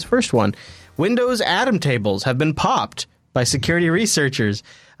perhaps this first one. Windows Atom tables have been popped by security researchers.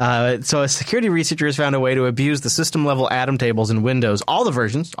 So a security researcher has found a way to abuse the system-level Atom tables in Windows. All the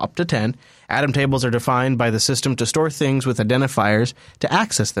versions, up to 10, Atom tables are defined by the system to store things with identifiers to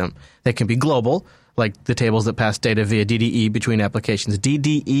access them. They can be global, like the tables that pass data via DDE between applications.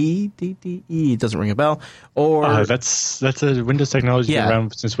 DDE, doesn't ring a bell. Or that's a Windows technology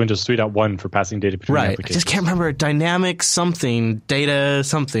around since Windows 3.1 for passing data between applications. I just can't remember. Dynamic something, data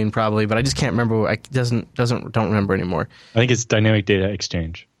something probably, but I just can't remember. Don't remember anymore. I think it's Dynamic Data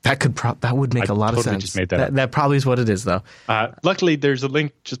Exchange. That would make a lot of sense. Just made that up. That probably is what it is, though. Luckily, there's a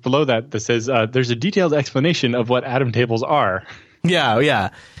link just below that says there's a detailed explanation of what Atom tables are. Yeah.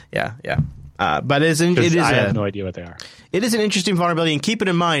 But I have no idea what they are. It is an interesting vulnerability, and keep it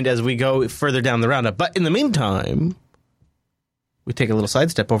in mind as we go further down the roundup. But in the meantime, we take a little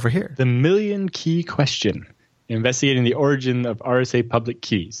sidestep over here. The million key question, investigating the origin of RSA public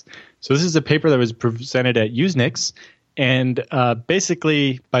keys. So this is a paper that was presented at Usenix, and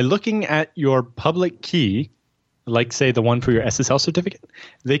basically by looking at your public key, like say the one for your SSL certificate,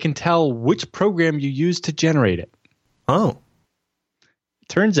 they can tell which program you used to generate it. Oh.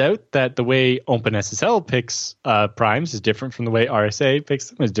 Turns out that the way OpenSSL picks primes is different from the way RSA picks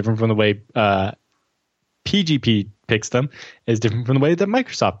them, is different from the way PGP picks them, is different from the way that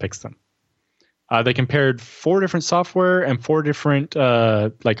Microsoft picks them. They compared 4 different software and 4 different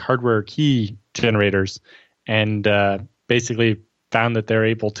hardware key generators, and basically found that they're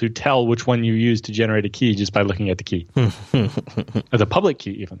able to tell which one you use to generate a key just by looking at the key. Or the public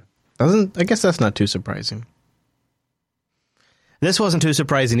key, even. I guess that's not too surprising. This wasn't too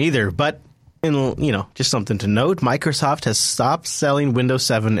surprising either, but just something to note. Microsoft has stopped selling Windows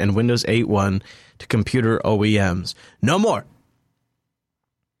 7 and Windows 8.1 to computer OEMs. No more.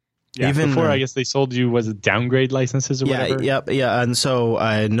 Yeah, even before, I guess they sold you, was it downgrade licenses or whatever? Yeah. And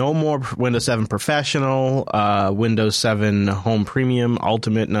so no more Windows 7 Professional, Windows 7 Home Premium,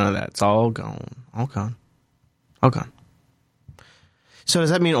 Ultimate, none of that. It's all gone. All gone. So does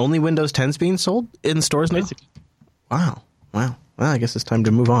that mean only Windows 10's being sold in stores now? Basically. Wow. Well, I guess it's time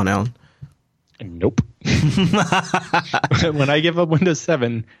to move on, Alan. Nope. When I give up Windows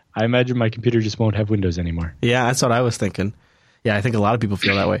 7, I imagine my computer just won't have Windows anymore. Yeah, that's what I was thinking. Yeah, I think a lot of people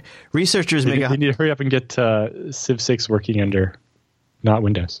feel that way. Researchers they need to hurry up and get Civ 6 working under not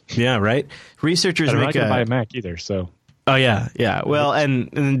Windows. Yeah, right. Researchers I'm not going to buy a Mac either, so. Oh, yeah. Well,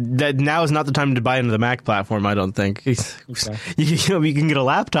 and that now is not the time to buy into the Mac platform, I don't think. Okay. You can get a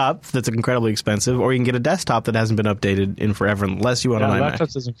laptop that's incredibly expensive, or you can get a desktop that hasn't been updated in forever, unless you want to buy a Mac.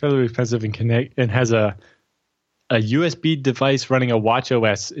 Laptops is incredibly expensive and has a a USB device running a watch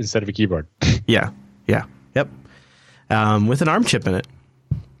OS instead of a keyboard. Yep. With an ARM chip in it.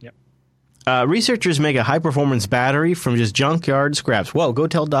 Yep. Researchers make a high-performance battery from just junkyard scraps. Whoa, go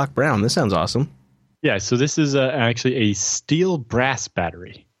tell Doc Brown. This sounds awesome. Yeah, so this is actually a steel brass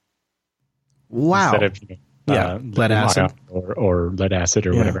battery. Wow. Instead of lead acid. Or lead acid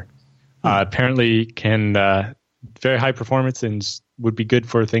or whatever. Apparently can very high performance and would be good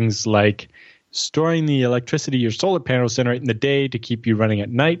for things like storing the electricity your solar panels generate in the day to keep you running at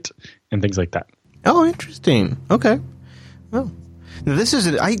night and things like that. Oh, interesting. Okay. Oh, now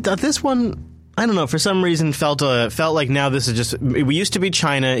this one. I don't know. For some reason, felt like now this is just. We used to be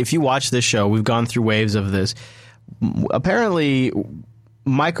China. If you watch this show, we've gone through waves of this. Apparently,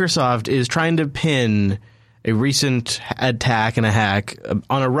 Microsoft is trying to pin a recent attack and a hack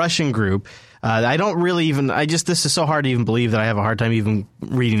on a Russian group. I don't really even. This is so hard to even believe that I have a hard time even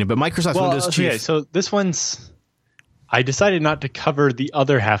reading it. But Microsoft's Windows chief. Okay, so this one's. I decided not to cover the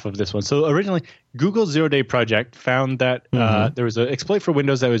other half of this one. So originally, Google's zero-day project found that there was an exploit for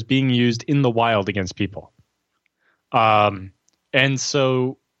Windows that was being used in the wild against people. And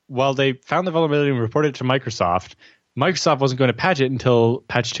so while they found the vulnerability and reported it to Microsoft wasn't going to patch it until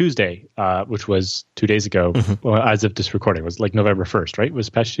Patch Tuesday, which was 2 days ago, well, as of this recording. It was like November 1st, right? Was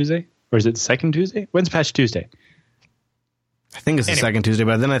Patch Tuesday? Or is it second Tuesday? When's Patch Tuesday? I think it's the second Tuesday,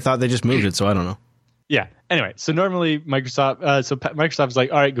 but then I thought they just moved it, so I don't know. Yeah. Anyway, so normally Microsoft is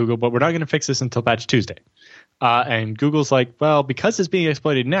like, all right, Google, but we're not going to fix this until Patch Tuesday. And Google's like, well, because it's being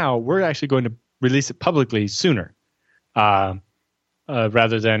exploited now, we're actually going to release it publicly sooner, rather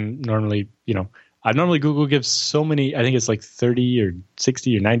than normally, normally Google gives so many, I think it's like 30 or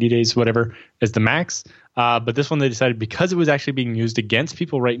 60 or 90 days, whatever, as the max. But this one they decided because it was actually being used against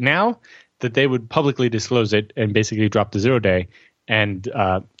people right now, that they would publicly disclose it and basically drop the 0 day. And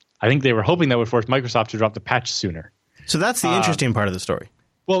I think they were hoping that would force Microsoft to drop the patch sooner. So that's the interesting part of the story.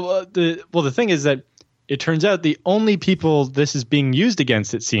 Well, the thing is that it turns out the only people this is being used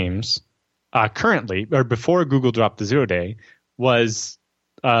against, it seems, currently, or before Google dropped the 0 day, was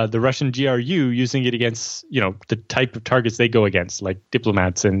the Russian GRU using it against, the type of targets they go against, like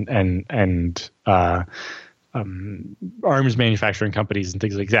diplomats and arms manufacturing companies and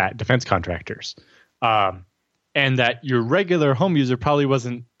things like that, defense contractors. And that your regular home user probably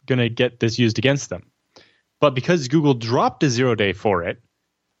wasn't going to get this used against them. But because Google dropped a 0 day for it,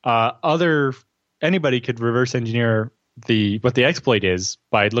 anybody could reverse engineer what the exploit is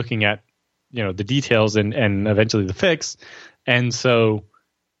by looking at the details and eventually the fix. And so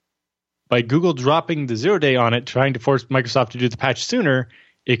by Google dropping the 0 day on it, trying to force Microsoft to do the patch sooner,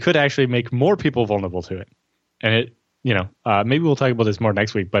 it could actually make more people vulnerable to it. And it, maybe we'll talk about this more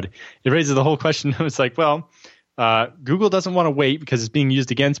next week, but it raises the whole question. It's like, well, Google doesn't want to wait because it's being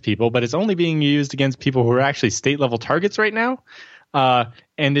used against people, but it's only being used against people who are actually state-level targets right now.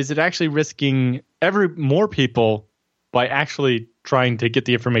 And is it actually risking more people by actually trying to get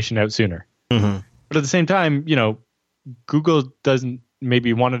the information out sooner? Mm-hmm. But at the same time, Google doesn't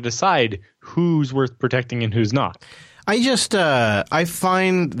maybe want to decide who's worth protecting and who's not. I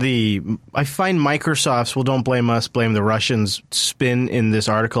find Microsoft's "well, don't blame us, blame the Russians" spin in this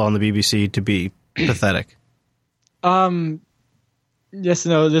article on the BBC to be pathetic. Yes,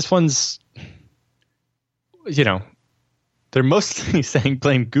 no, this one's, they're mostly saying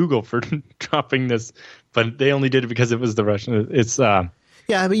blame Google for dropping this, but they only did it because it was the Russian. It's,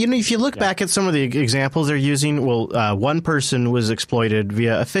 yeah, but if you look back at some of the examples they're using, one person was exploited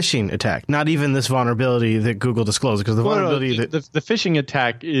via a phishing attack. Not even this vulnerability that Google disclosed, because the phishing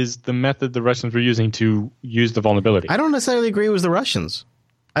attack is the method the Russians were using to use the vulnerability. I don't necessarily agree it was the Russians.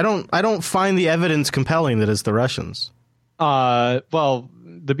 I don't find the evidence compelling that it's the Russians. Well,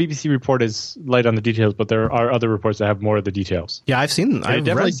 the BBC report is light on the details, but there are other reports that have more of the details. Yeah, I've seen them. It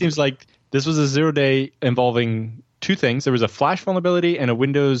definitely seems like this was a 0 day involving two things. There was a Flash vulnerability and a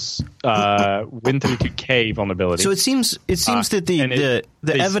Windows Win32K vulnerability. So it seems that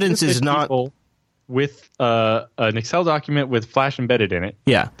the evidence is not with an Excel document with Flash embedded in it.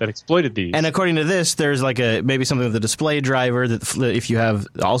 Yeah, that exploited these. And according to this, there's like maybe something with the display driver that if you have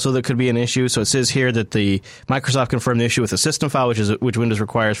also that could be an issue. So it says here that the Microsoft confirmed the issue with a system file, which Windows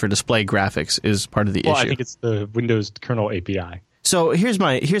requires for display graphics, is part of the issue. I think it's the Windows kernel API. So here's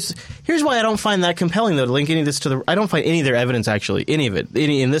why I don't find that compelling though to link any of this to I don't find any of their evidence actually, any of it,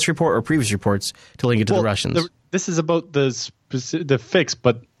 in this report or previous reports to link it to the Russians. This is about the fix,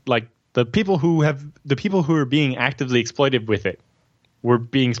 but like the people who are being actively exploited with it were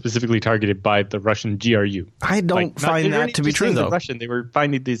being specifically targeted by the Russian GRU. I don't find that to be true though. They were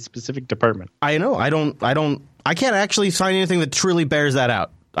finding the specific department. I know. I can't actually find anything that truly bears that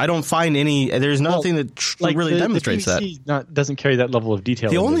out. I don't find any. There's nothing that really demonstrates that. Doesn't carry that level of detail.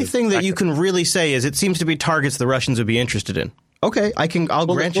 The only thing that you can really say is it seems to be targets the Russians would be interested in. Okay, I'll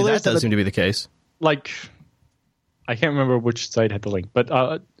grant you that does seem to be the case. Like, I can't remember which site had the link,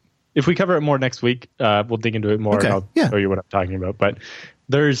 but if we cover it more next week, we'll dig into it more and I'll show you what I'm talking about. But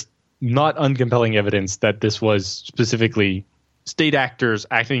there's not uncompelling evidence that this was specifically state actors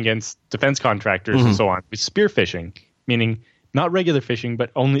acting against defense contractors and so on. With spear phishing, meaning not regular phishing, but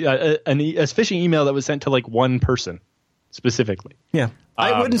only a phishing email that was sent to like one person specifically. Yeah.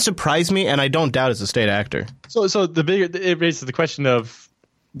 It wouldn't surprise me, and I don't doubt it's a state actor. So it raises the question of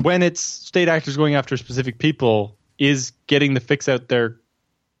when it's state actors going after specific people, is getting the fix out there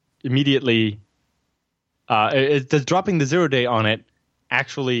immediately, does dropping the 0-day on it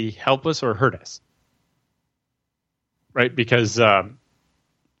actually help us or hurt us? Right? Because,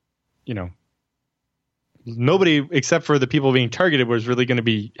 nobody except for the people being targeted was really going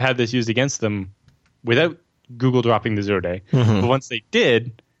to have this used against them without Google dropping the 0-day. But once they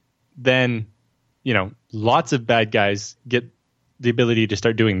did, then, lots of bad guys get the ability to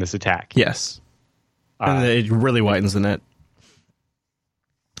start doing this attack. Yes. And it really widens the net.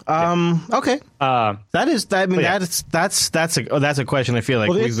 Okay. That's a question I feel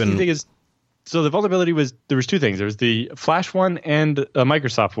like we've been. Thing is, so the vulnerability there was two things. There was the Flash one and a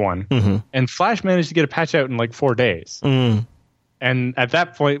Microsoft one, and Flash managed to get a patch out in like 4 days. And at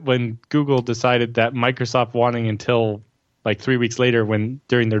that point, when Google decided that Microsoft wanting until like 3 weeks later,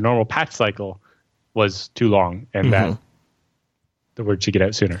 during their normal patch cycle, was too long, and that the word should get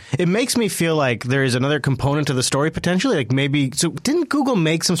out sooner. It makes me feel like there is another component to the story potentially. Like maybe, so didn't Google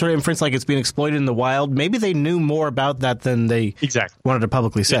make some sort of inference like it's being exploited in the wild? Maybe they knew more about that than they wanted to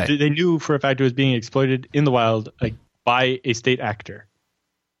publicly say. They knew for a fact it was being exploited in the wild by a state actor.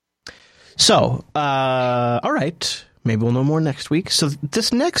 So, all right. Maybe we'll know more next week. So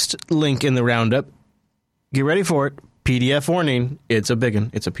this next link in the roundup, get ready for it. PDF warning. It's a big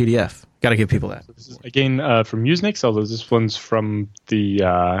one. It's a PDF. Got to give people that. So this is, again, from Usenix, although this one's from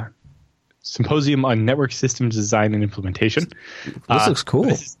the Symposium on Network Systems Design and Implementation. This looks cool.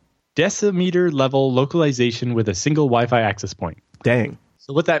 This is decimeter level localization with a single Wi-Fi access point. Dang.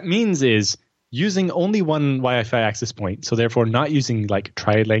 So what that means is using only one Wi-Fi access point, so therefore not using like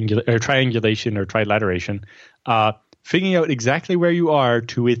triangulation or trilateration, figuring out exactly where you are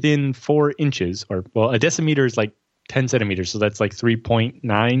to within 4 inches, or a decimeter is like 10 centimeters, so that's like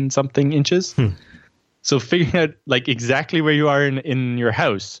 3.9 something inches. So figuring out like exactly where you are in your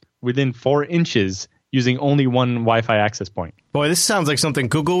house within 4 inches using only one Wi-Fi access point. Boy, this sounds like something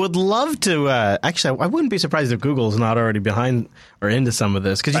Google would love to. Actually, I wouldn't be surprised if Google's not already behind or into some of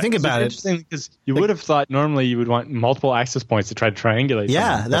this. Because you think about it. It's interesting because you would have thought normally you would want multiple access points to try to triangulate.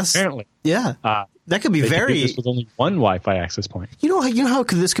 Yeah, that's apparently. Yeah, that could be very. Could do this with only one Wi-Fi access point. You know how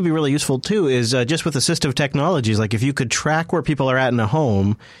this could be really useful too is just with assistive technologies. Like if you could track where people are at in a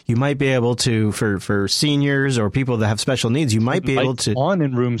home, you might be able to for seniors or people that have special needs. You might be able to on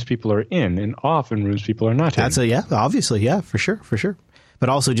in rooms people are in and off in rooms people are not in. That's obviously, for sure. But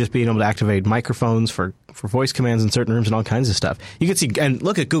also just being able to activate microphones for voice commands in certain rooms and all kinds of stuff. You can see, and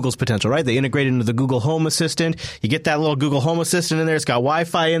look at Google's potential, right? They integrate into the Google Home Assistant. You get that little Google Home Assistant in there. It's got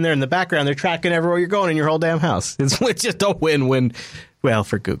Wi-Fi in there in the background. They're tracking everywhere you're going in your whole damn house. It's just a win-win. Well,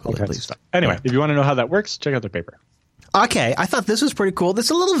 for Google at least. Anyway, if you want to know how that works, check out their paper. Okay, I thought this was pretty cool. This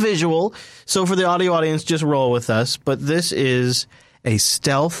is a little visual, so for the audio audience, just roll with us. But this is a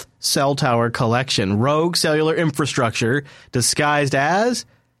stealth cell tower collection. Rogue cellular infrastructure disguised as...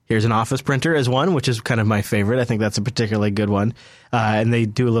 Here's an office printer as one, which is kind of my favorite. I think that's a particularly good one. And they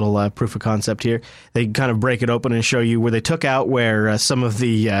do a little proof of concept here. They kind of break it open and show you where they took out where some of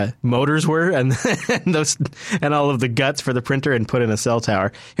the motors were and and all of the guts for the printer and put in a cell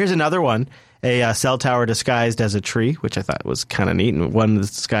tower. Here's another one, a cell tower disguised as a tree, which I thought was kind of neat. And one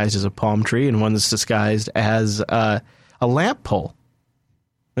that's disguised as a palm tree and one that's disguised as a lamp pole.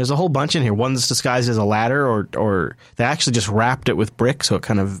 There's a whole bunch in here. One that's disguised as a ladder, or they actually just wrapped it with brick, so it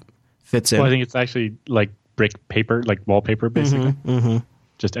kind of fits in. Well, I think it's actually like brick paper, like wallpaper, basically.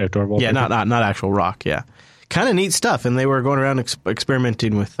 Just outdoor wallpaper. Yeah, not actual rock. Yeah, kind of neat stuff. And they were going around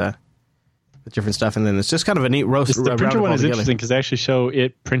experimenting with different stuff. And then it's just kind of a neat roast. The printer one is interesting because they actually show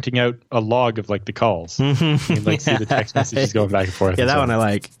it printing out a log of like the calls. You can see the text messages going back and forth. Yeah, that one I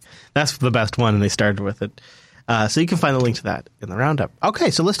like. That's the best one, and they started with it. So you can find the link to that in the roundup.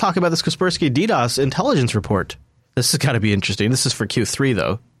 Okay, so let's talk about this Kaspersky DDoS intelligence report. This has got to be interesting. This is for Q3,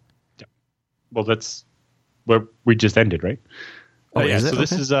 though. Yeah. Well, that's where we just ended, right? Is it? So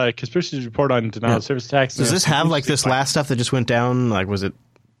this is Kaspersky's report on denial of service attacks. Does this have like this last stuff that just went down? Like, was it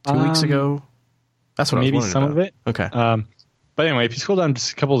 2 weeks ago? That's what maybe I was some about. of it. Okay. But anyway, if you scroll down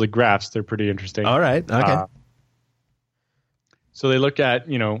just a couple of the graphs, they're pretty interesting. All right. Okay. So they looked at,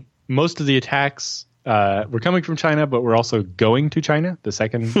 most of the attacks were coming from China, but we're also going to China. The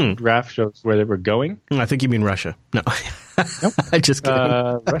second graph shows where they were going. I think you mean Russia. No. Nope. I'm just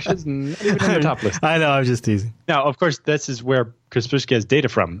kidding. Russia's not even in the top list. I know. I was just teasing. Now, of course, this is where Kaspersky has data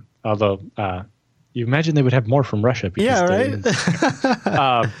from, although you imagine they would have more from Russia. Yeah, right?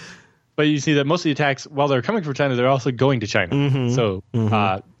 But you see that most of the attacks, while they're coming from China, they're also going to China. Mm-hmm. So,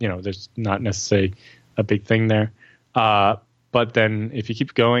 there's not necessarily a big thing there. But then if you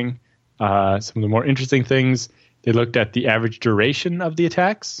keep going, some of the more interesting things, they looked at the average duration of the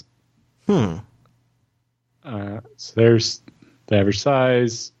attacks. So there's the average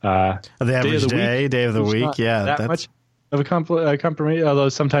size. The average day of the week. Yeah. That's much of a compromise, although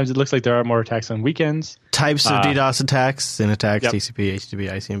sometimes it looks like there are more attacks on weekends. Types of DDoS attacks, SYN attacks, Yep. TCP,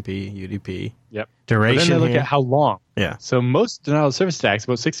 HTTP, ICMP, UDP. Yep. Duration. But then they look here. at how long. Yeah. So most denial of service attacks,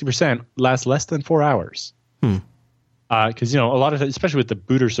 about 60%, last less than 4 hours. Because, a lot of, especially with the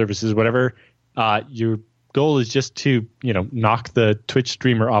booter services, whatever, your goal is just to, knock the Twitch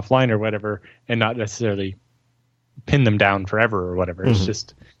streamer offline or whatever and not necessarily pin them down forever or whatever. It's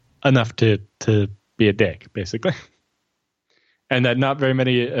just enough to be a dick, basically. And that not very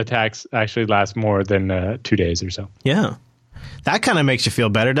many attacks actually last more than 2 days or so. Yeah. That kind of makes you feel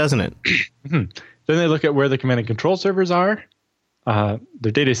better, doesn't it? Then they look at where the command and control servers are.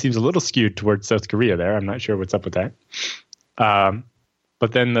 Their data seems a little skewed towards South Korea there. I'm not sure what's up with that.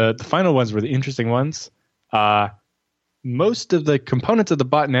 But then the final ones were the interesting ones. Most of the components of the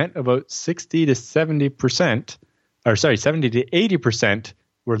botnet, about 70 to 80%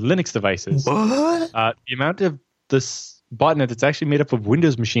 were Linux devices. What? The amount of this botnet that's actually made up of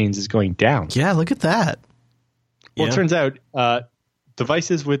Windows machines is going down. Yeah, look at that. Well, it turns out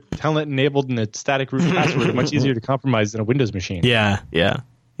devices with Telnet enabled and a static root password are much easier to compromise than a Windows machine. Yeah. A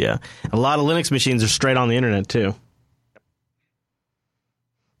lot of Linux machines are straight on the internet, too.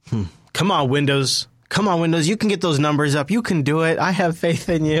 Come on, Windows. You can get those numbers up. You can do it. I have faith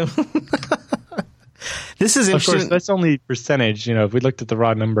in you. This is interesting. Of course, that's only percentage. If we looked at the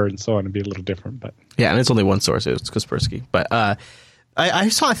raw number and so on, it'd be a little different. But yeah, and it's only one source. It's Kaspersky. But I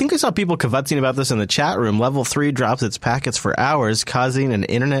think I saw people kavatzing about this in the chat room. Level 3 drops its packets for hours, causing an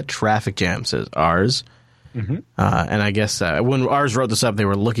internet traffic jam, says Ars. And I guess when Ars wrote this up, they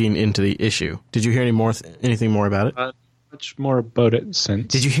were looking into the issue. Did you hear anything more about it? Much more about it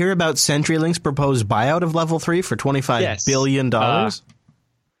since. Did you hear about CenturyLink's proposed buyout of Level 3 for $25 billion?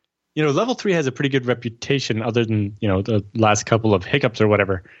 Level 3 has a pretty good reputation other than, the last couple of hiccups or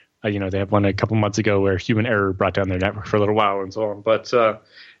whatever. They have one a couple months ago where human error brought down their network for a little while and so on. But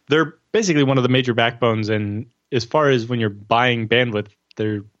they're basically one of the major backbones. And as far as when you're buying bandwidth,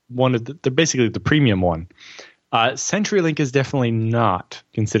 they're basically the premium one. CenturyLink is definitely not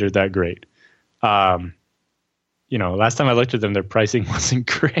considered that great. Last time I looked at them, their pricing wasn't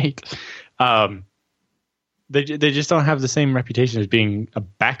great. They just don't have the same reputation as being a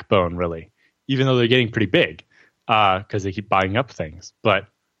backbone, really, even though they're getting pretty big because they keep buying up things. But,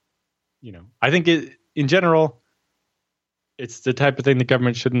 I think in general, it's the type of thing the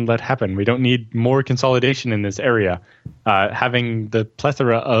government shouldn't let happen. We don't need more consolidation in this area. Having the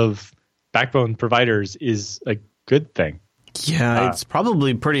plethora of backbone providers is a good thing. Yeah, it's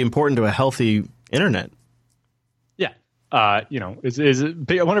probably pretty important to a healthy internet. One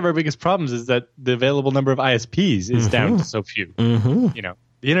of our biggest problems is that the available number of ISPs is down to so few.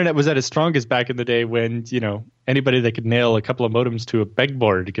 The internet was at its strongest back in the day when, anybody that could nail a couple of modems to a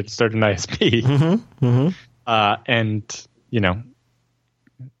pegboard could start an ISP. And,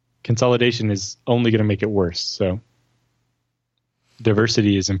 consolidation is only going to make it worse. So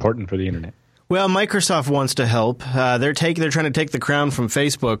diversity is important for the internet. Well, Microsoft wants to help. They're trying to take the crown from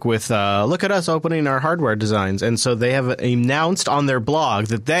Facebook with look at us opening our hardware designs. And so they have announced on their blog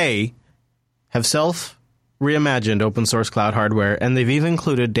that they have reimagined open source cloud hardware, and they've even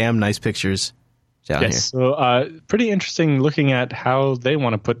included damn nice pictures down here. So pretty interesting looking at how they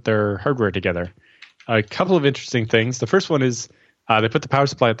want to put their hardware together. A couple of interesting things. The first one is they put the power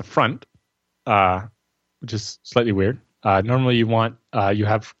supply at the front, which is slightly weird. Normally you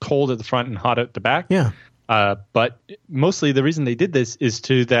have cold at the front and hot at the back. Yeah. But mostly the reason they did this is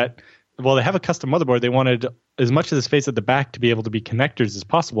they have a custom motherboard. They wanted as much of the space at the back to be able to be connectors as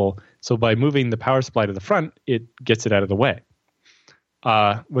possible. So by moving the power supply to the front, it gets it out of the way.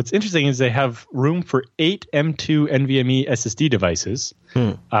 What's interesting is they have room for 8 M2 NVMe SSD devices.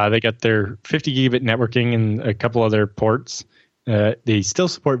 They got their 50 gigabit networking and a couple other ports. They still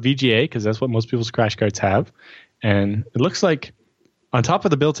support VGA because that's what most people's crash cards have. And it looks like on top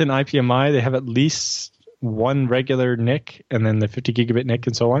of the built-in IPMI, they have at least one regular NIC and then the 50 gigabit NIC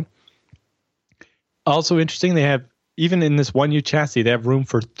and so on. Also interesting, they have, even in this 1U chassis, they have room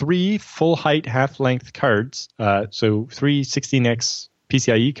for 3 full height, half length cards. So 3 16X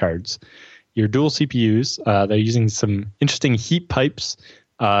PCIe cards. Your dual CPUs, they're using some interesting heat pipes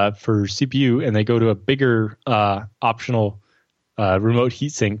for CPU, and they go to a bigger optional remote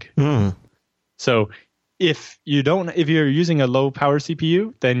heatsink. So if you're using a low power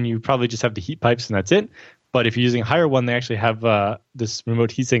CPU, then you probably just have the heat pipes and that's it. But if you're using a higher one, they actually have this remote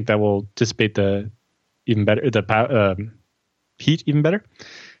heatsink that will dissipate the heat even better.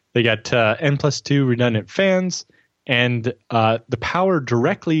 They got N+2 redundant fans, and the power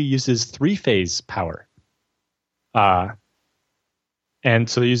directly uses 3-phase power. And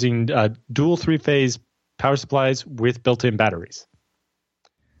so they're using dual 3-phase power supplies with built-in batteries.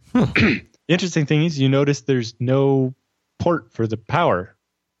 The interesting thing is you notice there's no port for the power.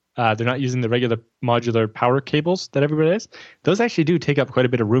 They're not using the regular modular power cables that everybody has. Those actually do take up quite a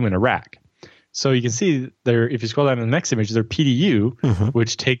bit of room in a rack. So you can see there, if you scroll down to the next image, their PDU,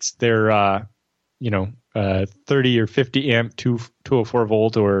 which takes their 30 or 50 amp 204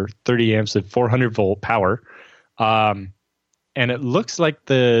 volt or 30 amps of 400 volt power. And it looks like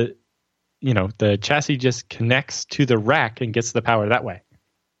the chassis just connects to the rack and gets the power that way.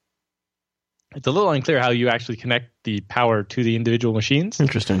 It's a little unclear how you actually connect the power to the individual machines.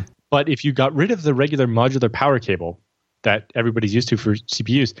 Interesting. But if you got rid of the regular modular power cable that everybody's used to for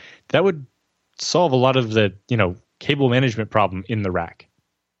CPUs, that would solve a lot of the, cable management problem in the rack.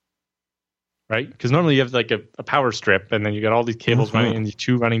 Right? Because normally you have like a power strip, and then you got all these cables running, and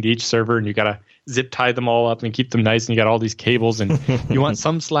two running to each server, and you got to zip tie them all up and keep them nice, and you got all these cables, and you want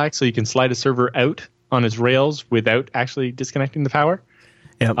some slack so you can slide a server out on its rails without actually disconnecting the power.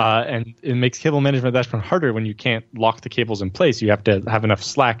 Yep. And it makes cable management that much harder when you can't lock the cables in place. You have to have enough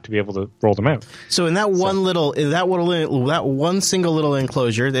slack to be able to roll them out. So in that one single little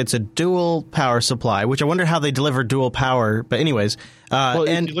enclosure, it's a dual power supply, which I wonder how they deliver dual power. But anyways,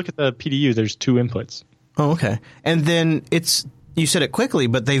 if you look at the PDU, there's 2 inputs. Oh, okay. And then you said it quickly,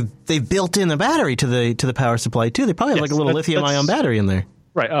 but they've built in the battery to the power supply too. They probably have like a little lithium-ion battery in there.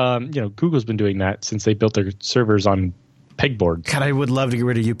 Right. Google's been doing that since they built their servers on pegboards. God, I would love to get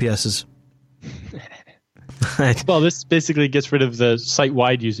rid of UPSs. Well, this basically gets rid of the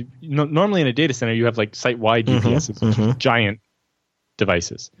site-wide use. Normally in a data center, you have like site-wide UPSs, giant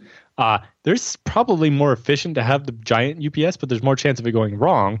devices. There's probably more efficient to have the giant UPS, but there's more chance of it going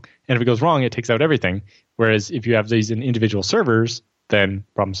wrong. And if it goes wrong, it takes out everything. Whereas if you have these in individual servers, then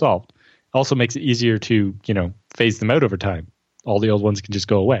problem solved. Also makes it easier to, phase them out over time. All the old ones can just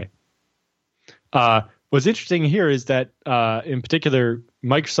go away. What's interesting here is that, in particular,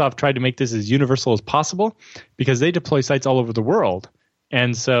 Microsoft tried to make this as universal as possible because they deploy sites all over the world.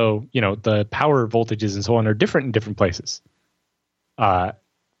 And so, the power voltages and so on are different in different places.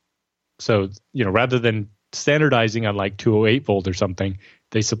 So, rather than standardizing on like 208 volt or something,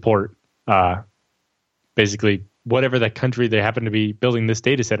 they support basically whatever that country they happen to be building this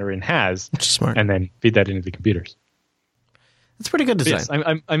data center in has, which is smart, and then feed that into the computers. It's pretty good design.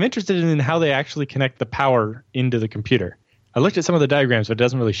 Yes, I'm interested in how they actually connect the power into the computer. I looked at some of the diagrams, but it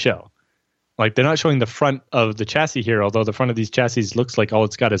doesn't really show. Like, they're not showing the front of the chassis here, although the front of these chassis looks like all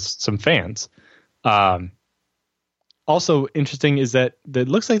it's got is some fans. Also interesting is that it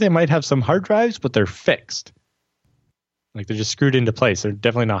looks like they might have some hard drives, but they're fixed. Like, they're just screwed into place. They're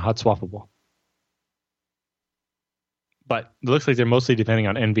definitely not hot swappable. But it looks like they're mostly depending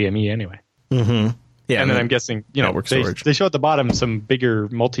on NVMe anyway. Mm-hmm. Yeah, and then I'm guessing, they show at the bottom some bigger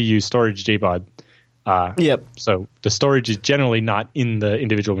multi-use storage JBOD. Yep. So the storage is generally not in the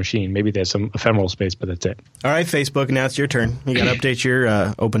individual machine. Maybe there's some ephemeral space, but that's it. All right, Facebook, now it's your turn. You got to update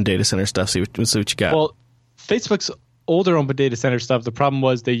your open data center stuff. See what you got. Well, Facebook's older open data center stuff, the problem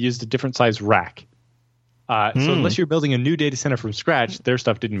was they used a different size rack. So unless you're building a new data center from scratch, their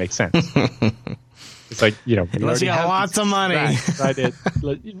stuff didn't make sense. It's like, unless you got lots of money.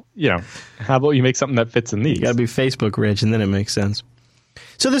 How about you make something that fits in these? You got to be Facebook rich, and then it makes sense.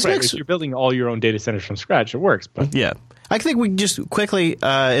 So this if you're building all your own data centers from scratch, it works. But yeah, I think we just quickly,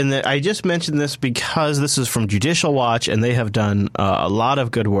 I just mentioned this because this is from Judicial Watch, and they have done a lot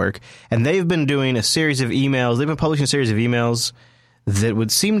of good work, and they've been doing a series of emails. They've been publishing a series of emails that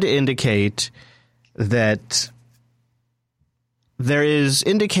would seem to indicate that there is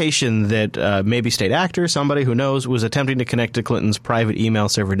indication that maybe state actor, somebody who knows, was attempting to connect to Clinton's private email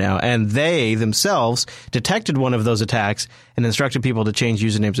server now, and they themselves detected one of those attacks and instructed people to change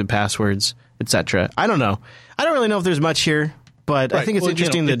usernames and passwords, etc. I don't know. I don't really know if there's much here, but I think it's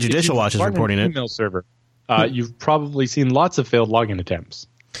interesting that Judicial Watch is reporting it. Email server, you've probably seen lots of failed login attempts.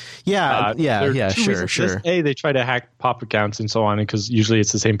 Yeah, sure. A, they try to hack POP accounts and so on, because usually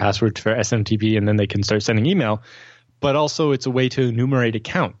it's the same password for SMTP, and then they can start sending email. But also, it's a way to enumerate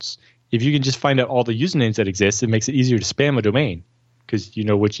accounts. If you can just find out all the usernames that exist, it makes it easier to spam a domain, because you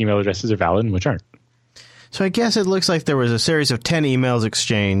know which email addresses are valid and which aren't. So I guess it looks like there was a series of 10 emails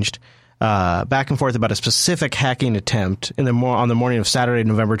exchanged back and forth about a specific hacking attempt on the morning of Saturday,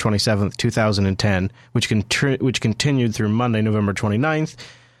 November 27th, 2010, which continued through Monday, November 29th.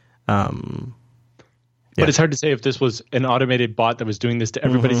 But it's hard to say if this was an automated bot that was doing this to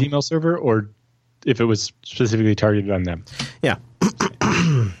everybody's email server, or if it was specifically targeted on them. Yeah.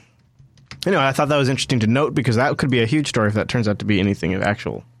 I thought that was interesting to note, because that could be a huge story if that turns out to be anything of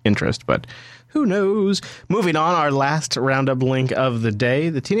actual interest, but who knows? Moving on, our last roundup link of the day,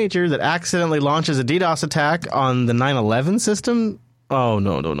 the teenager that accidentally launches a DDoS attack on the 911 system. Oh,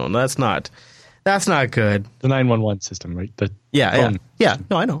 no, that's not good. The 911 system, right? Yeah.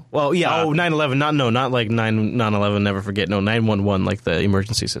 No, I know. Well, yeah. 911. Not like 911. Never forget. No, 911, like the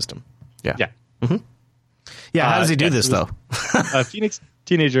emergency system. Yeah. Yeah. Mm-hmm. Yeah. How does he do this though? A Phoenix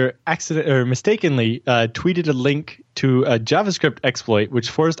teenager mistakenly tweeted a link to a JavaScript exploit which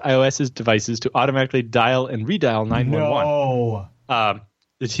forced iOS's devices to automatically dial and redial 911. No.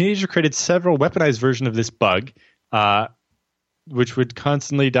 The teenager created several weaponized versions of this bug, which would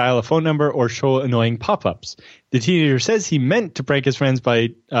constantly dial a phone number or show annoying pop-ups. The teenager says he meant to prank his friends by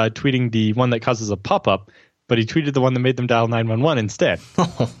tweeting the one that causes a pop-up, but he tweeted the one that made them dial 911 instead.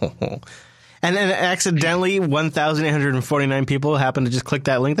 And then accidentally 1,849 people happened to just click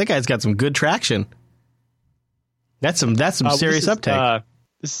that link. That guy's got some good traction. That's some serious uptake.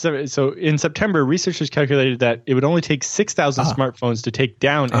 So in September, researchers calculated that it would only take 6,000 smartphones to take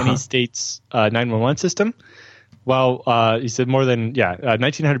down any state's 911 system. While he said more than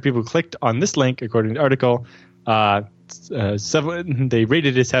 1,900 people clicked on this link, according to the article. They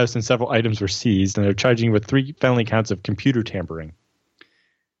raided his house and several items were seized, and they're charging with 3 felony counts of computer tampering.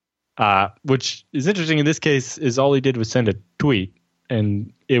 Which is interesting in this case is all he did was send a tweet,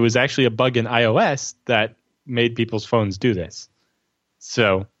 and it was actually a bug in iOS that made people's phones do this.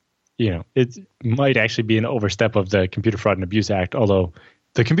 So, it might actually be an overstep of the Computer Fraud and Abuse Act, although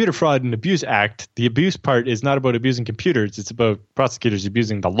the Computer Fraud and Abuse Act, the abuse part is not about abusing computers, it's about prosecutors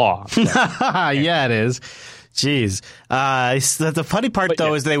abusing the law. So. Yeah, it is. Jeez. The funny part,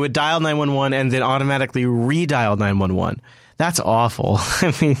 is they would dial 911 and then automatically redial 911. That's awful.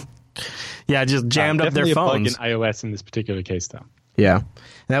 I mean... Yeah, just jammed up their phones. A bug in iOS in this particular case, though. Yeah.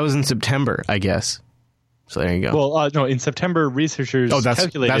 That was in September, I guess. So there you go. Well, no, in September, researchers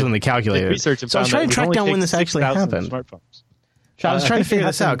calculated. That's when they calculated. Research so I was trying to track down when this actually happened. Smartphones. I was trying to figure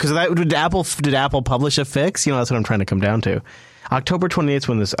this out, because did Apple publish a fix? That's what I'm trying to come down to. October 28th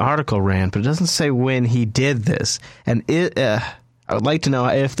when this article ran, but it doesn't say when he did this. And I would like to know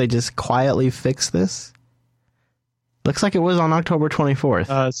if they just quietly fixed this. Looks like it was on October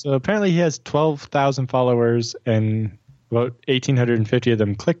 24th. So apparently he has 12,000 followers, and about 1,850 of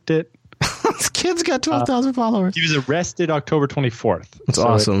them clicked it. This kid's got 12,000 followers. He was arrested October 24th. That's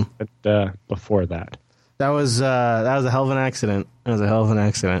awesome. Before that. That was a hell of an accident.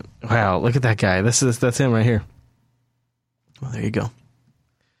 Wow, look at that guy. That's him right here. Well, there you go.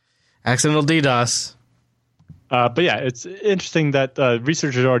 Accidental DDoS. But yeah, it's interesting that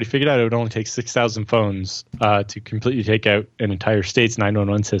researchers already figured out it would only take 6,000 phones to completely take out an entire state's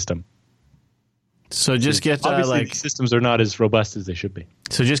 911 system. So just get obviously these systems are not as robust as they should be.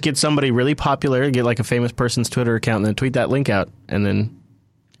 So just get somebody really popular, get like a famous person's Twitter account, and then tweet that link out, and then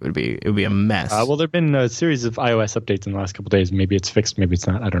it would be a mess. Well, there've been a series of iOS updates in the last couple of days. Maybe it's fixed, maybe it's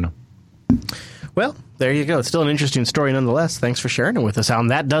not. I don't know. Well, there you go. It's still an interesting story nonetheless. Thanks for sharing it with us, Alan.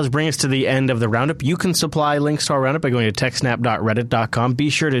 That does bring us to the end of the Roundup. You can supply links to our Roundup by going to techsnap.reddit.com. Be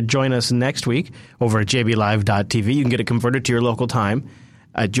sure to join us next week over at jblive.tv. You can get it converted to your local time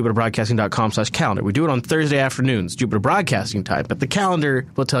at jupiterbroadcasting.com/calendar. We do it on Thursday afternoons, Jupiter Broadcasting time, but the calendar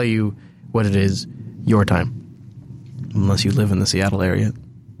will tell you what it is, your time. Unless you live in the Seattle area,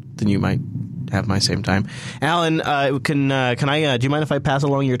 then you might have my same time. Alan, can I? Do you mind if I pass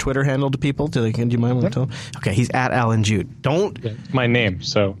along your Twitter handle to people? Do you mind? Yep. Okay, he's at Alan Jude. My name,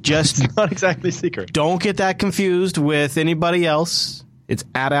 so just it's not exactly secret. Don't get that confused with anybody else. It's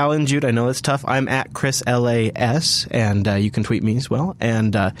at Alan Jude. I know it's tough. I'm at Chris LAS, and you can tweet me as well.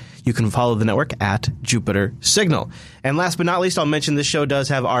 And you can follow the network at Jupiter Signal. And last but not least, I'll mention this show does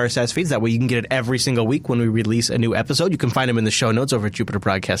have RSS feeds. That way you can get it every single week when we release a new episode. You can find them in the show notes over at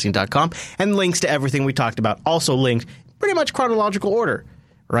jupiterbroadcasting.com. And links to everything we talked about also linked pretty much chronological order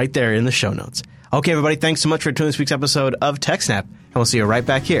right there in the show notes. Okay, everybody, thanks so much for tuning this week's episode of TechSnap. And we'll see you right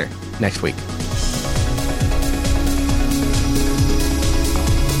back here next week.